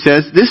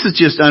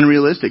just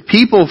unrealistic.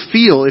 People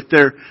feel if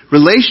their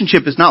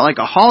relationship is not like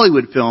a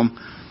Hollywood film,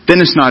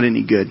 then it's not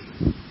any good.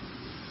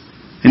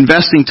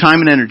 Investing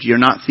time and energy are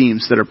not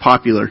themes that are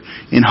popular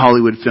in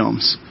Hollywood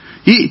films.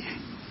 You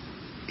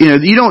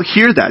don't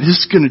hear that.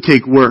 This is going to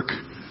take work.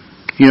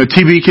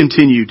 To be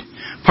continued.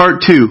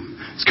 Part 2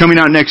 is coming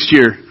out next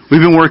year. We've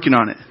been working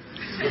on it.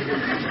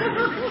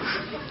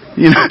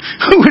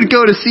 Who would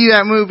go to see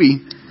that movie?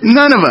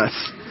 None of us.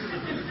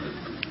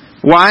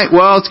 Why?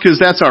 Well, it's because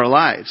that's our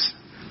lives.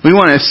 We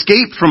want to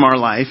escape from our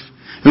life.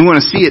 We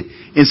want to see it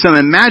in some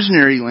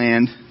imaginary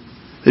land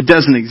that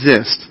doesn't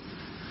exist.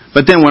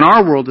 But then when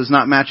our world is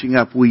not matching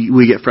up,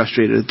 we get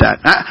frustrated at that.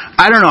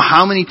 I don't know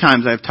how many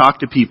times I've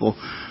talked to people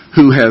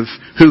who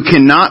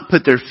cannot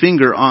put their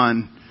finger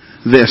on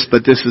this,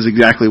 but this is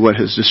exactly what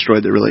has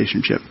destroyed the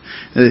relationship.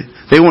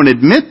 They won't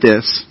admit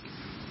this,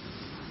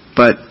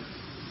 but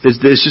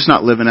it's just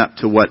not living up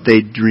to what they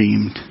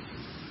dreamed.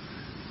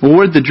 Well,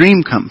 where'd the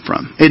dream come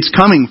from? It's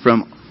coming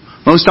from,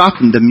 most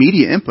often, the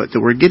media input that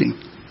we're getting.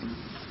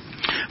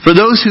 For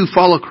those who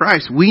follow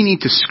Christ, we need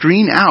to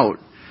screen out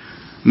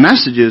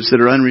messages that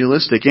are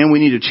unrealistic, and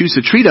we need to choose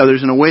to treat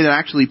others in a way that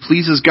actually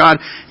pleases God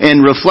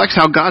and reflects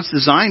how God's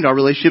designed our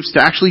relationships to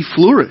actually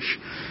flourish.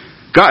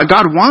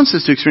 God wants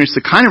us to experience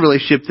the kind of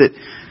relationship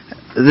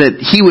that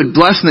He would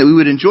bless and that we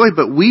would enjoy,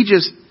 but we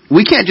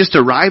can't just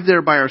arrive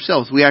there by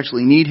ourselves. We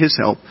actually need His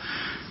help.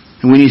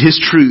 And we need His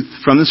truth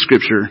from the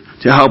Scripture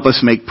to help us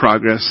make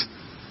progress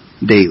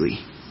daily.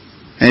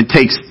 And it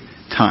takes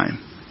time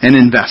and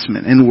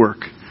investment and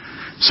work.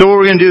 So what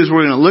we're going to do is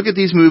we're going to look at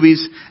these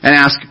movies and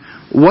ask,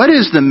 what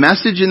is the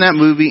message in that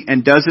movie,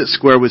 and does it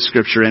square with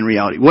Scripture and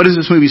reality? What does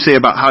this movie say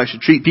about how I should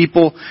treat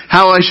people,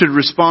 how I should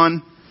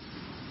respond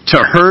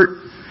to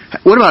hurt,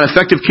 What about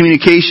effective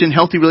communication,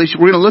 healthy relationship?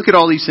 We're going to look at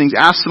all these things,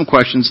 ask some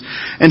questions.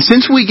 And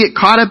since we get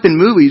caught up in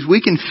movies, we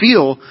can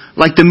feel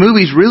like the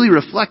movies really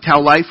reflect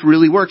how life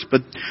really works.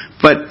 But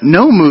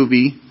no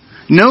movie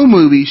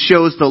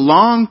shows the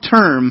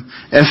long-term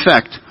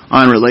effect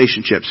on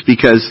relationships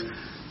because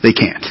they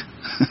can't.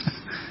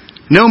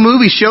 No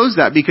movie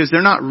shows that because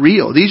they're not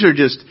real. These are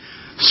just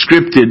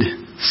scripted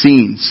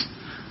scenes.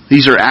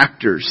 These are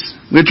actors.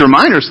 We have to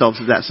remind ourselves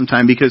of that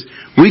sometime because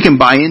we can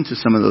buy into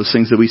some of those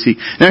things that we see.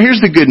 Now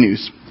here's the good news.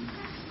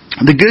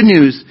 The good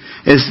news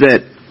is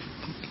that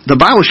the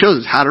Bible shows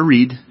us how to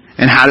read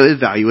and how to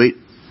evaluate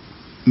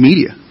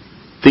media.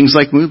 Things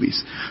like movies.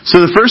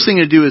 So the first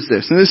thing to do is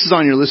this, and this is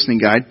on your listening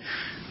guide.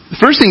 The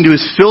first thing to do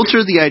is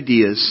filter the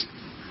ideas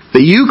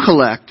that you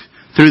collect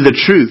through the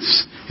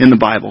truths in the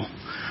Bible.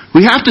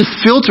 We have to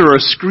filter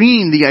or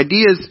screen the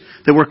ideas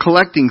that we're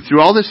collecting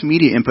through all this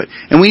media input.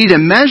 And we need to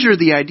measure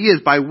the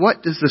ideas by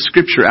what does the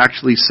Scripture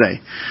actually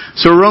say.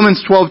 So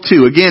Romans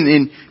 12:2, again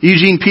in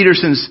Eugene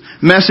Peterson's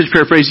message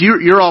paraphrase,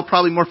 you're all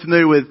probably more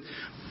familiar with,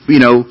 you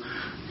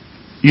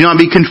not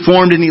be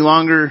conformed any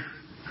longer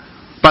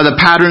by the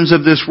patterns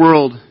of this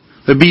world,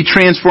 but be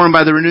transformed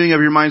by the renewing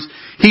of your minds.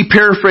 He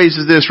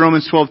paraphrases this,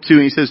 Romans 12:2,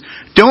 and he says,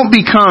 don't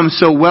become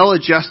so well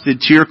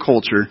adjusted to your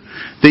culture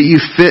that you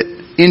fit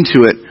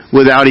into it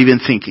without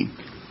even thinking.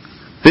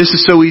 This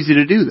is so easy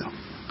to do, though.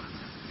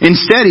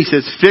 Instead, he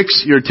says,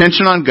 fix your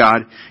attention on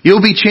God.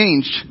 You'll be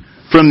changed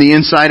from the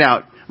inside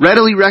out.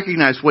 Readily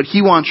recognize what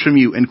He wants from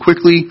you and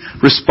quickly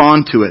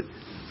respond to it.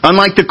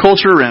 Unlike the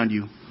culture around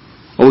you,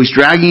 always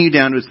dragging you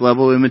down to its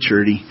level of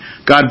immaturity,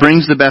 God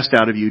brings the best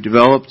out of you,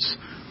 develops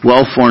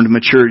well-formed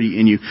maturity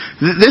in you.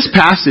 This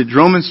passage,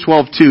 Romans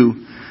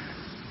 12:2,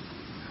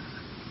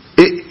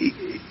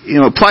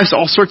 it applies to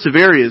all sorts of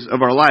areas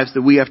of our lives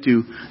that we have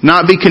to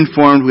not be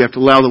conformed. We have to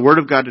allow the Word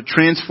of God to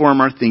transform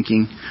our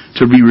thinking,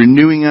 to be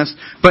renewing us.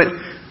 But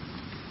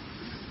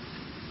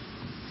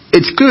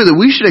it's clear that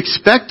we should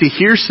expect to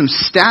hear some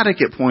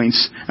static at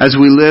points as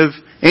we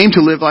aim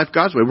to live life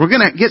God's way. We're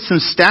going to get some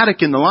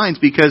static in the lines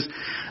because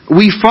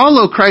we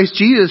follow Christ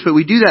Jesus, but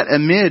we do that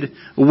amid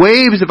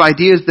waves of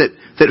ideas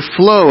that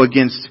flow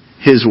against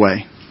His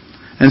way.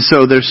 And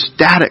so there's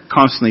static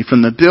constantly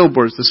from the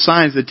billboards, the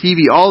signs, the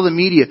TV, all the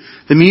media,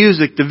 the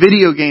music, the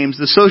video games,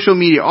 the social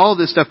media, all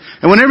this stuff.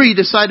 And whenever you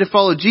decide to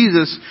follow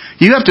Jesus,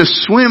 you have to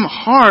swim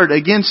hard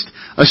against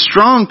a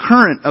strong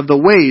current of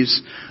the waves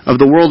of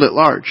the world at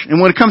large.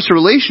 And when it comes to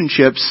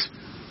relationships,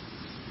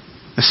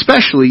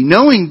 especially,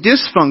 knowing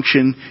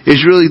dysfunction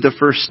is really the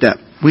first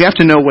step. We have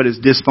to know what is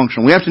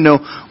dysfunctional. We have to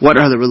know what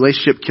are the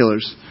relationship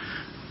killers.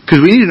 Because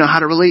we need to know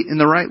how to relate in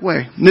the right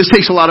way. And this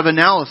takes a lot of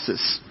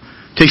analysis.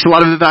 Takes a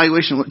lot of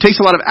evaluation. It takes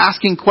a lot of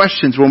asking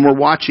questions when we're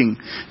watching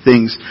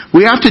things.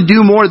 We have to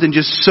do more than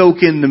just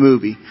soak in the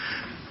movie.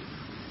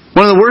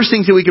 One of the worst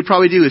things that we could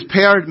probably do is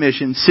pay our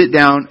admission, sit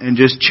down, and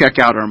just check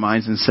out our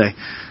minds and say,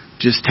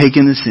 just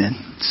taking this in,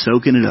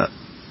 soaking it up.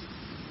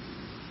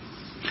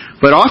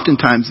 But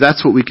oftentimes,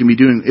 that's what we can be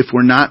doing if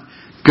we're not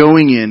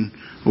going in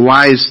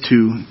wise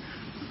to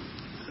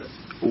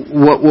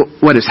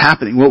what is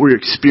happening, what we're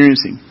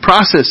experiencing.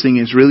 Processing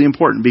is really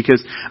important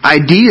because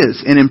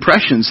ideas and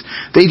impressions,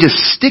 they just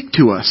stick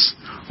to us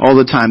all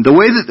the time. The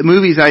way that the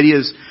movie's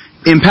ideas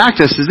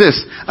impact us is this.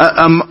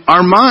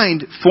 Our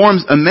mind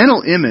forms a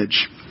mental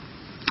image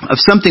of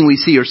something we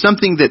see or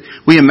something that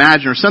we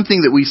imagine or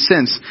something that we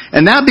sense.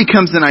 And that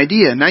becomes an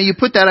idea. Now you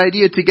put that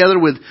idea together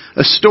with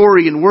a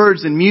story and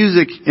words and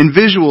music and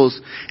visuals,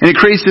 and it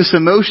creates this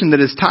emotion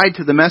that is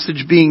tied to the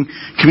message being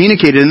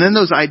communicated. And then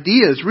those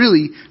ideas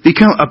really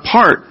become a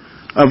part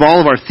of all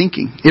of our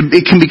thinking.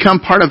 It can become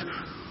part of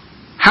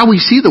how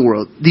we see the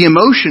world. The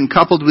emotion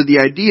coupled with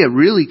the idea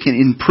really can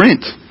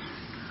imprint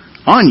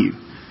on you.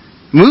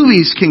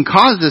 Movies can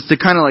cause us to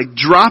kind of like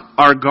drop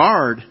our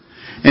guard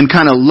and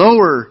kind of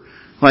lower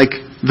like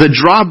the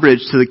drawbridge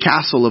to the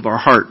castle of our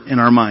heart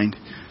and our mind.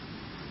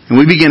 And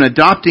we begin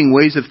adopting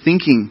ways of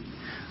thinking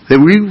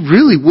that we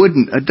really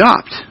wouldn't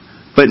adopt.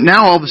 But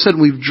now all of a sudden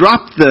we've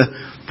dropped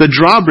the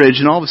drawbridge,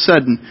 and all of a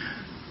sudden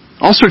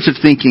all sorts of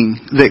thinking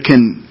that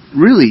can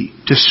really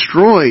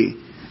destroy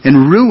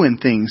and ruin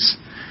things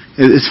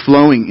is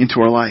flowing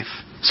into our life.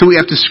 So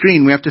we have to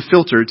screen, we have to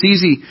filter. It's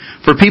easy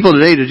for people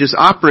today to just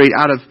operate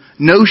out of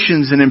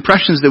notions and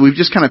impressions that we've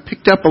just kind of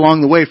picked up along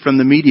the way from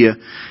the media,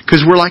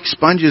 because we're like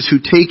sponges who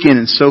take in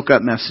and soak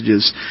up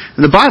messages.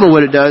 And the Bible,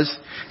 what it does,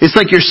 it's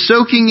like you're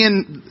soaking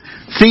in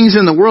things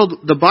in the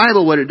world. The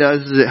Bible, what it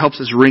does is it helps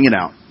us wring it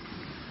out.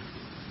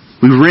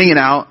 We wring it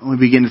out and we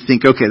begin to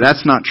think, okay,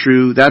 that's not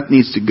true, that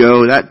needs to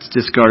go, that's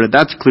discarded,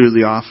 that's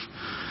clearly off,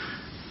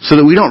 so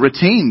that we don't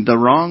retain the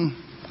wrong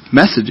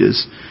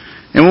messages.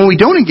 And when we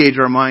don't engage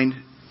our mind,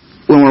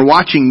 when we're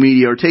watching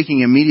media or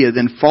taking in media,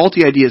 then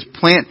faulty ideas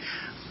plant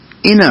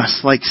in us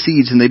like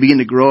seeds, and they begin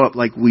to grow up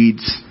like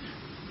weeds,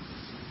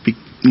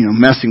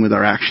 messing with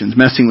our actions,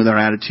 messing with our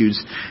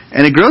attitudes,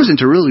 and it grows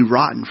into really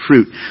rotten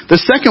fruit. The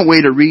second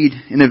way to read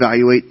and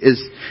evaluate is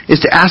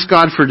to ask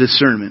God for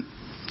discernment,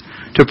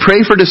 to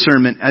pray for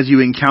discernment as you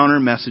encounter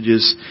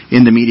messages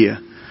in the media.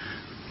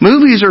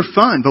 Movies are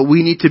fun, but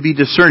we need to be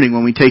discerning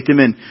when we take them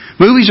in.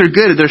 Movies are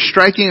good. They're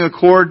striking a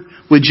chord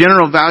with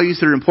general values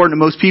that are important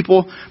to most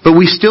people, but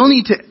we still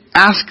need to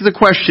ask the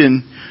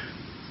question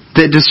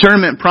that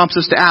discernment prompts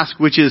us to ask,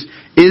 which is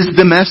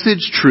the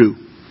message true?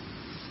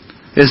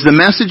 Is the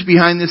message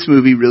behind this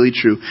movie really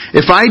true?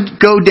 If I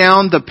go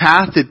down the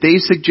path that they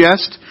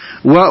suggest,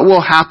 what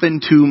will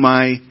happen to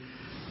my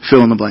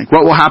fill in the blank?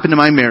 What will happen to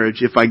my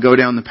marriage if I go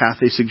down the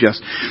path they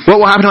suggest? What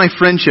will happen to my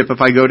friendship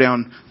if I go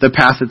down the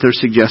path that they're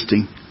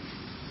suggesting?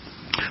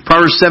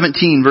 Proverbs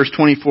 17 verse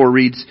 24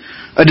 reads,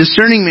 "A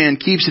discerning man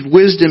keeps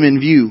wisdom in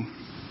view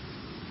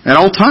at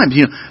all times."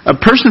 A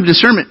person of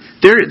discernment,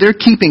 they're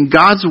keeping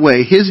God's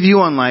way, His view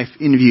on life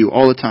in view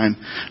all the time.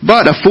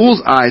 But a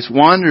fool's eyes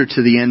wander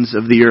to the ends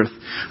of the earth.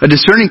 A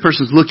discerning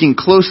person is looking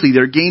closely.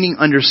 They're gaining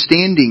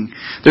understanding.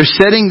 They're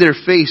setting their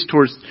face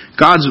towards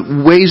God's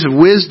ways of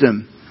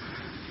wisdom.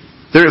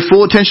 They're at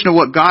full attention to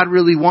what God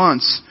really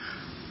wants.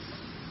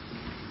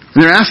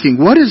 And they're asking,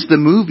 what is the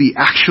movie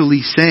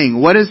actually saying?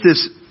 What is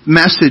this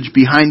message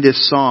behind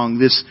this song,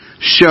 this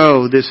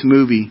show, this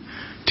movie?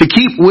 To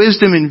keep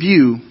wisdom in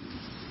view,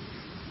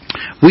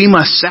 we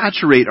must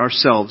saturate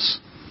ourselves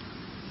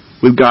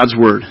with God's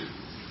Word.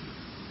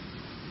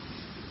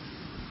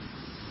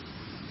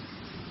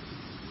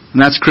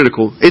 And that's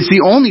critical. It's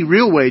the only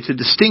real way to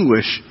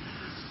distinguish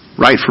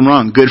right from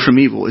wrong, good from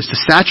evil, is to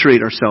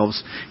saturate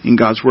ourselves in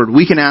God's Word.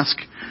 We can ask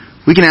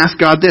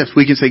God this.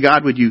 We can say,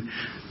 God, would you,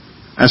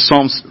 as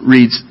Psalms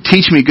reads,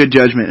 teach me good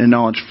judgment and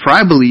knowledge, for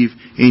I believe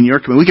in your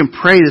command. We can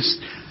pray this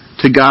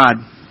to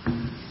God.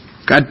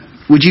 God,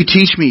 would you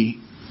teach me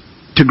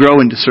to grow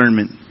in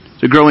discernment,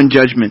 to grow in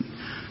judgment,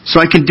 so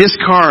I can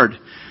discard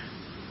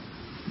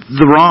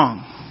the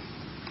wrong,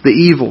 the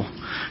evil.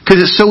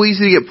 Because it's so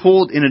easy to get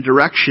pulled in a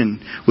direction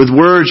with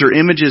words or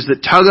images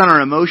that tug on our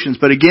emotions.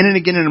 But again and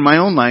again in my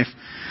own life,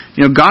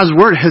 God's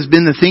Word has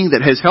been the thing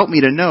that has helped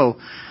me to know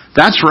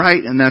that's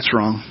right and that's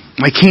wrong.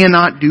 I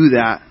cannot do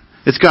that.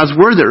 It's God's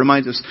Word that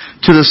reminds us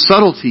to the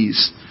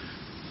subtleties.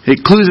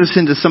 It clues us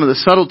into some of the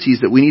subtleties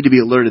that we need to be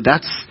alerted.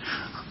 That's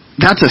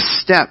a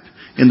step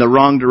in the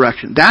wrong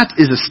direction. That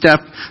is a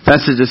step,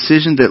 that's a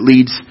decision that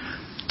leads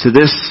to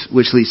this,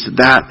 which leads to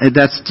that. And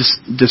that's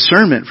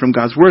discernment from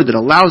God's Word that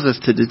allows us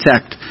to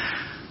detect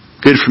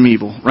good from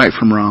evil, right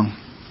from wrong.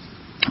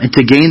 And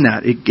to gain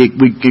that,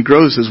 it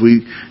grows as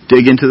we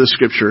dig into the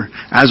Scripture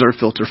as our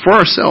filter for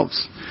ourselves.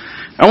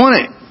 I want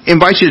to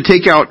invite you to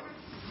take out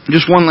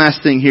just one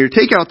last thing here.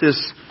 Take out this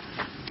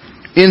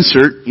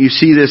insert. You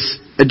see this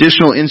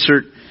additional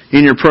insert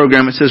in your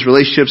program. It says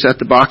relationships at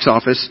the box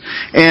office.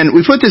 And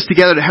we put this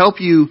together to help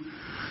you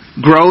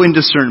grow in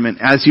discernment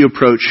as you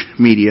approach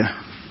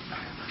media.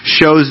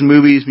 Shows,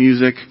 movies,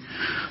 music.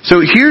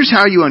 So here's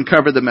how you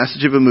uncover the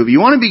message of a movie. You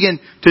want to begin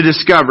to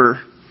discover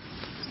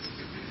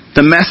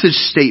the message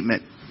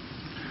statement.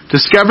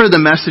 Discover the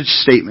message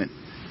statement.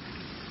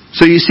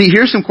 So you see,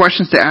 here's some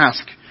questions to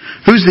ask.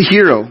 Who's the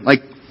hero?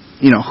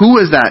 Who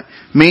is that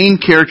main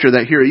character,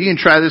 that hero? You can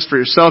try this for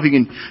yourself. You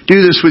can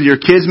do this with your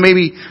kids,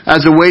 maybe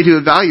as a way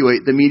to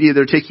evaluate the media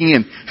they're taking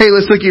in. Hey,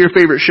 let's look at your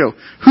favorite show.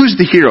 Who's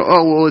the hero?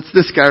 Oh, well, it's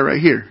this guy right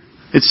here.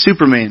 It's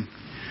Superman.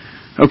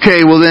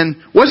 Okay, well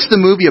then, what's the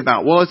movie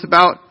about? Well, it's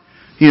about,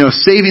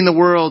 saving the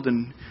world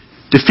and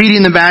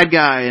defeating the bad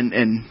guy and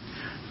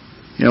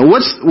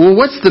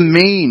what's the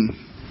main,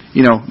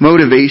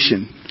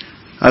 motivation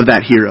of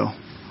that hero?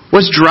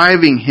 What's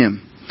driving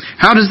him?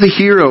 How does the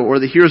hero or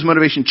the hero's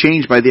motivation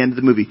change by the end of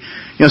the movie?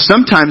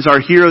 Sometimes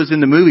our heroes in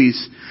the movies,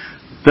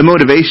 the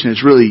motivation is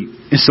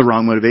it's the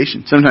wrong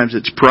motivation. Sometimes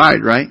it's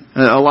pride, right?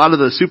 A lot of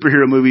the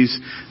superhero movies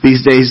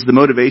these days, the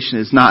motivation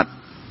is not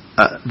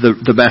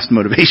the best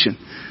motivation.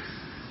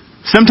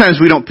 Sometimes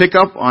we don't pick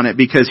up on it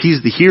because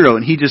he's the hero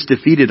and he just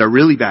defeated a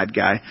really bad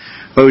guy.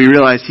 But we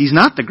realize he's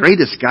not the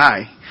greatest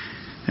guy.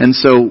 And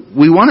so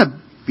we want to,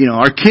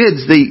 our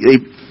kids,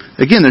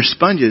 they're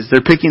sponges.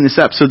 They're picking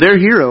this up. So their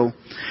hero,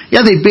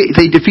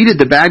 they defeated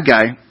the bad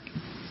guy,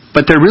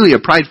 but they're really a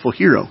prideful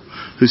hero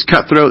who's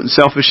cutthroat and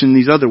selfish in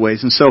these other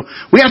ways. And so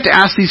we have to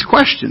ask these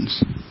questions.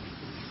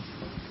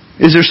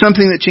 Is there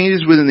something that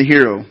changes within the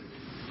hero?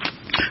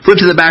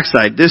 Flip to the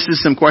backside. This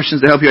is some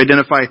questions to help you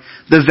identify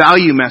the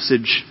value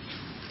message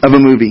of a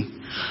movie.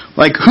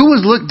 Like, who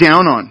was looked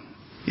down on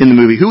in the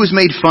movie? Who was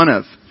made fun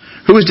of?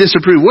 Who was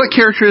disapproved? What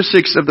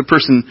characteristics of the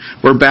person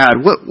were bad?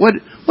 What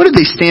did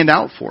they stand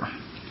out for?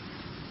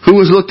 Who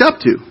was looked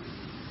up to?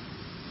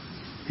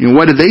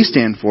 What did they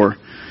stand for?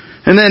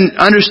 And then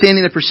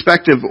understanding the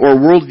perspective or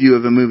worldview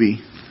of a movie.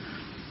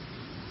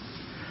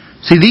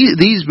 See,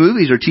 these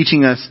movies are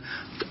teaching us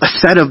a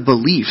set of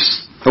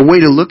beliefs, a way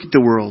to look at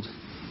the world.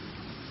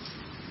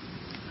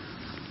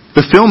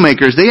 The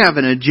filmmakers, they have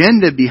an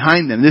agenda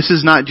behind them. This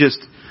is not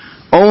just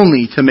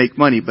only to make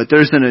money, but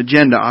there's an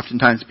agenda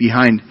oftentimes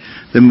behind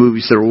the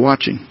movies that we're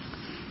watching.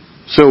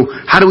 So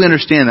how do we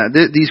understand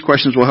that? These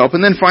questions will help.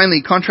 And then finally,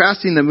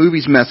 contrasting the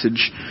movie's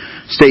message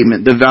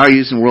statement, the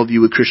values and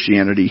worldview with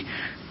Christianity.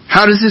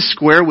 How does this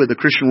square with the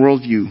Christian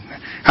worldview?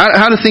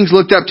 How do things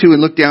looked up to and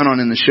looked down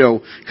on in the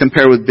show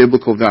compare with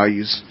biblical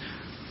values?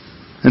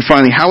 And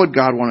finally, how would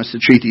God want us to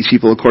treat these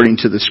people according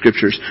to the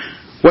Scriptures?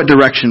 What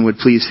direction would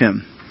please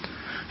Him?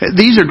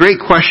 These are great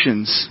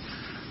questions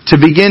to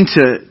begin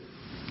to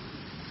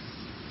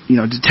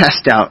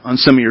test out on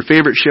some of your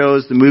favorite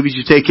shows, the movies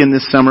you take in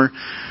this summer.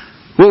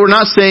 What we're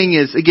not saying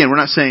is, again, we're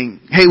not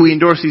saying, hey, we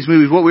endorse these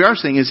movies. What we are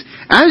saying is,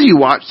 as you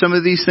watch some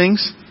of these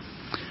things,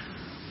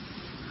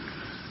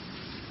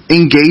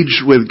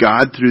 engage with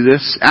God through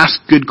this.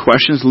 Ask good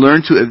questions.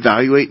 Learn to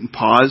evaluate and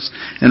pause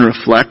and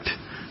reflect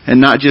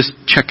and not just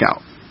check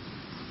out.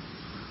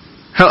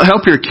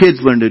 Help your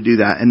kids learn to do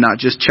that and not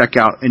just check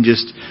out and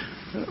just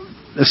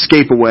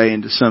escape away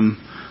into some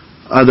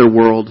other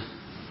world.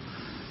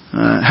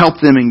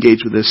 Help them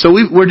engage with this. So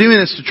we're doing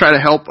this to try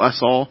to help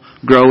us all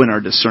grow in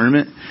our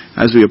discernment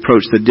as we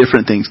approach the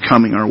different things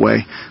coming our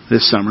way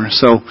this summer.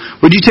 So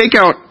would you take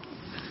out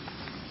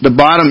the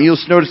bottom? You'll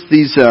notice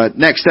these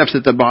next steps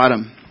at the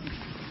bottom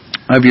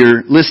of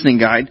your listening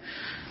guide.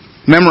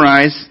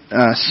 Memorize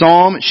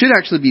Psalm. It should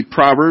actually be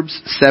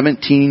Proverbs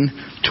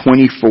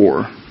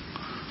 17:24.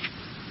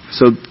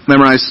 So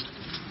memorize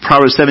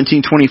Proverbs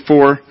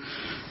 17:24.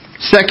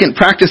 Second,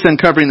 practice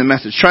uncovering the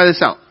message. Try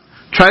this out.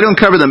 Try to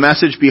uncover the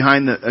message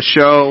behind a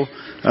show,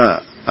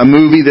 a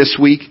movie this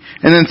week.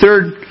 And then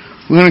third,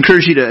 we're going to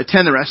encourage you to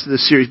attend the rest of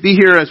this series. Be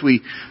here as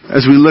we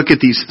look at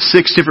these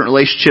 6 different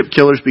relationship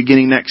killers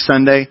beginning next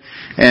Sunday.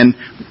 And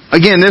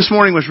again, this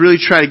morning was really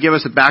try to give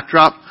us a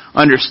backdrop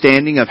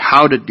understanding of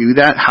how to do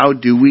that. How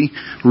do we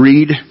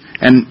read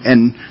and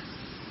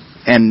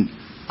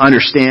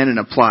understand and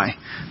apply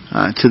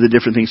to the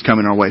different things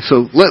coming our way.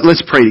 So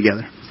let's pray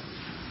together.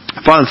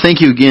 Father, thank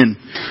you again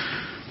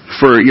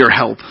for your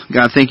help.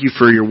 God, thank you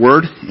for your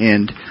word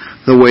and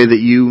the way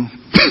that you,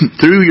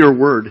 through your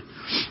word,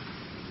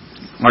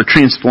 are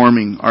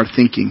transforming our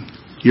thinking.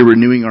 You're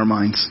renewing our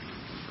minds.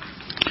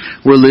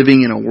 We're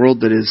living in a world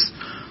that is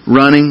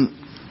running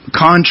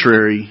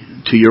contrary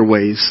to your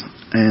ways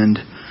and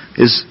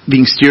is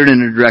being steered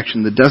in a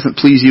direction that doesn't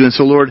please you. And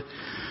so, Lord,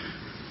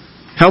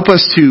 help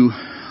us to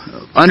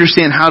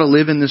understand how to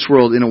live in this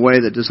world in a way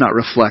that does not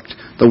reflect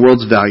the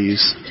world's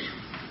values.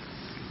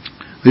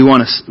 We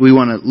want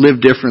to live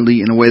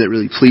differently in a way that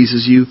really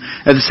pleases you.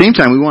 At the same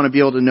time, we want to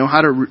be able to know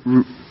how to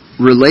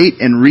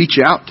relate and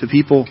reach out to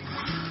people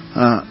who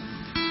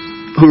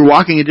are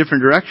walking a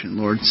different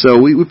direction, Lord. So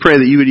we pray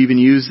that you would even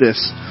use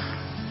this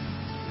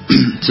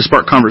to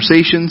spark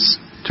conversations,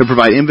 to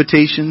provide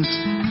invitations,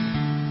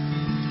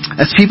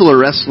 as people are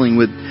wrestling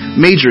with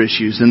major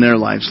issues in their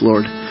lives,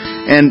 Lord.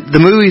 And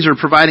the movies are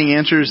providing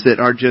answers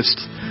that are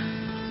just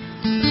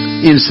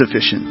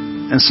insufficient.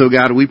 And so,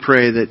 God, we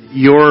pray that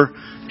your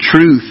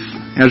truth,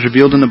 as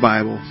revealed in the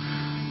Bible,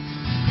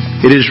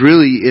 it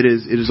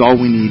is all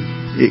we need.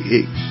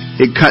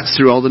 It cuts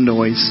through all the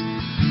noise.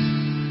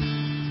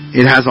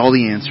 It has all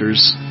the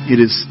answers.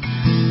 It is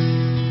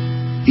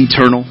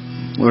eternal.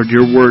 Lord,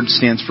 your word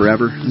stands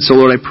forever. And so,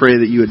 Lord, I pray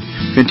that you would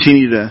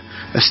continue to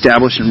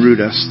establish and root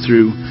us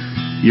through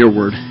your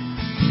word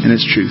and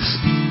its truth.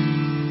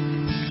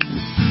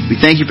 We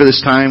thank you for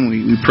this time.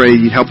 We pray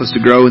you'd help us to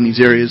grow in these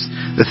areas,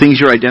 the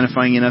things you're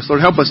identifying in us.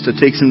 Lord, help us to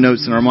take some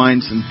notes in our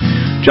minds and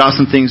jot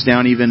some things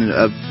down, even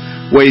of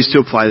ways to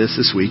apply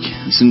this week.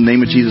 It's in the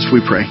name of Jesus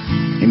we pray.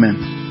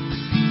 Amen.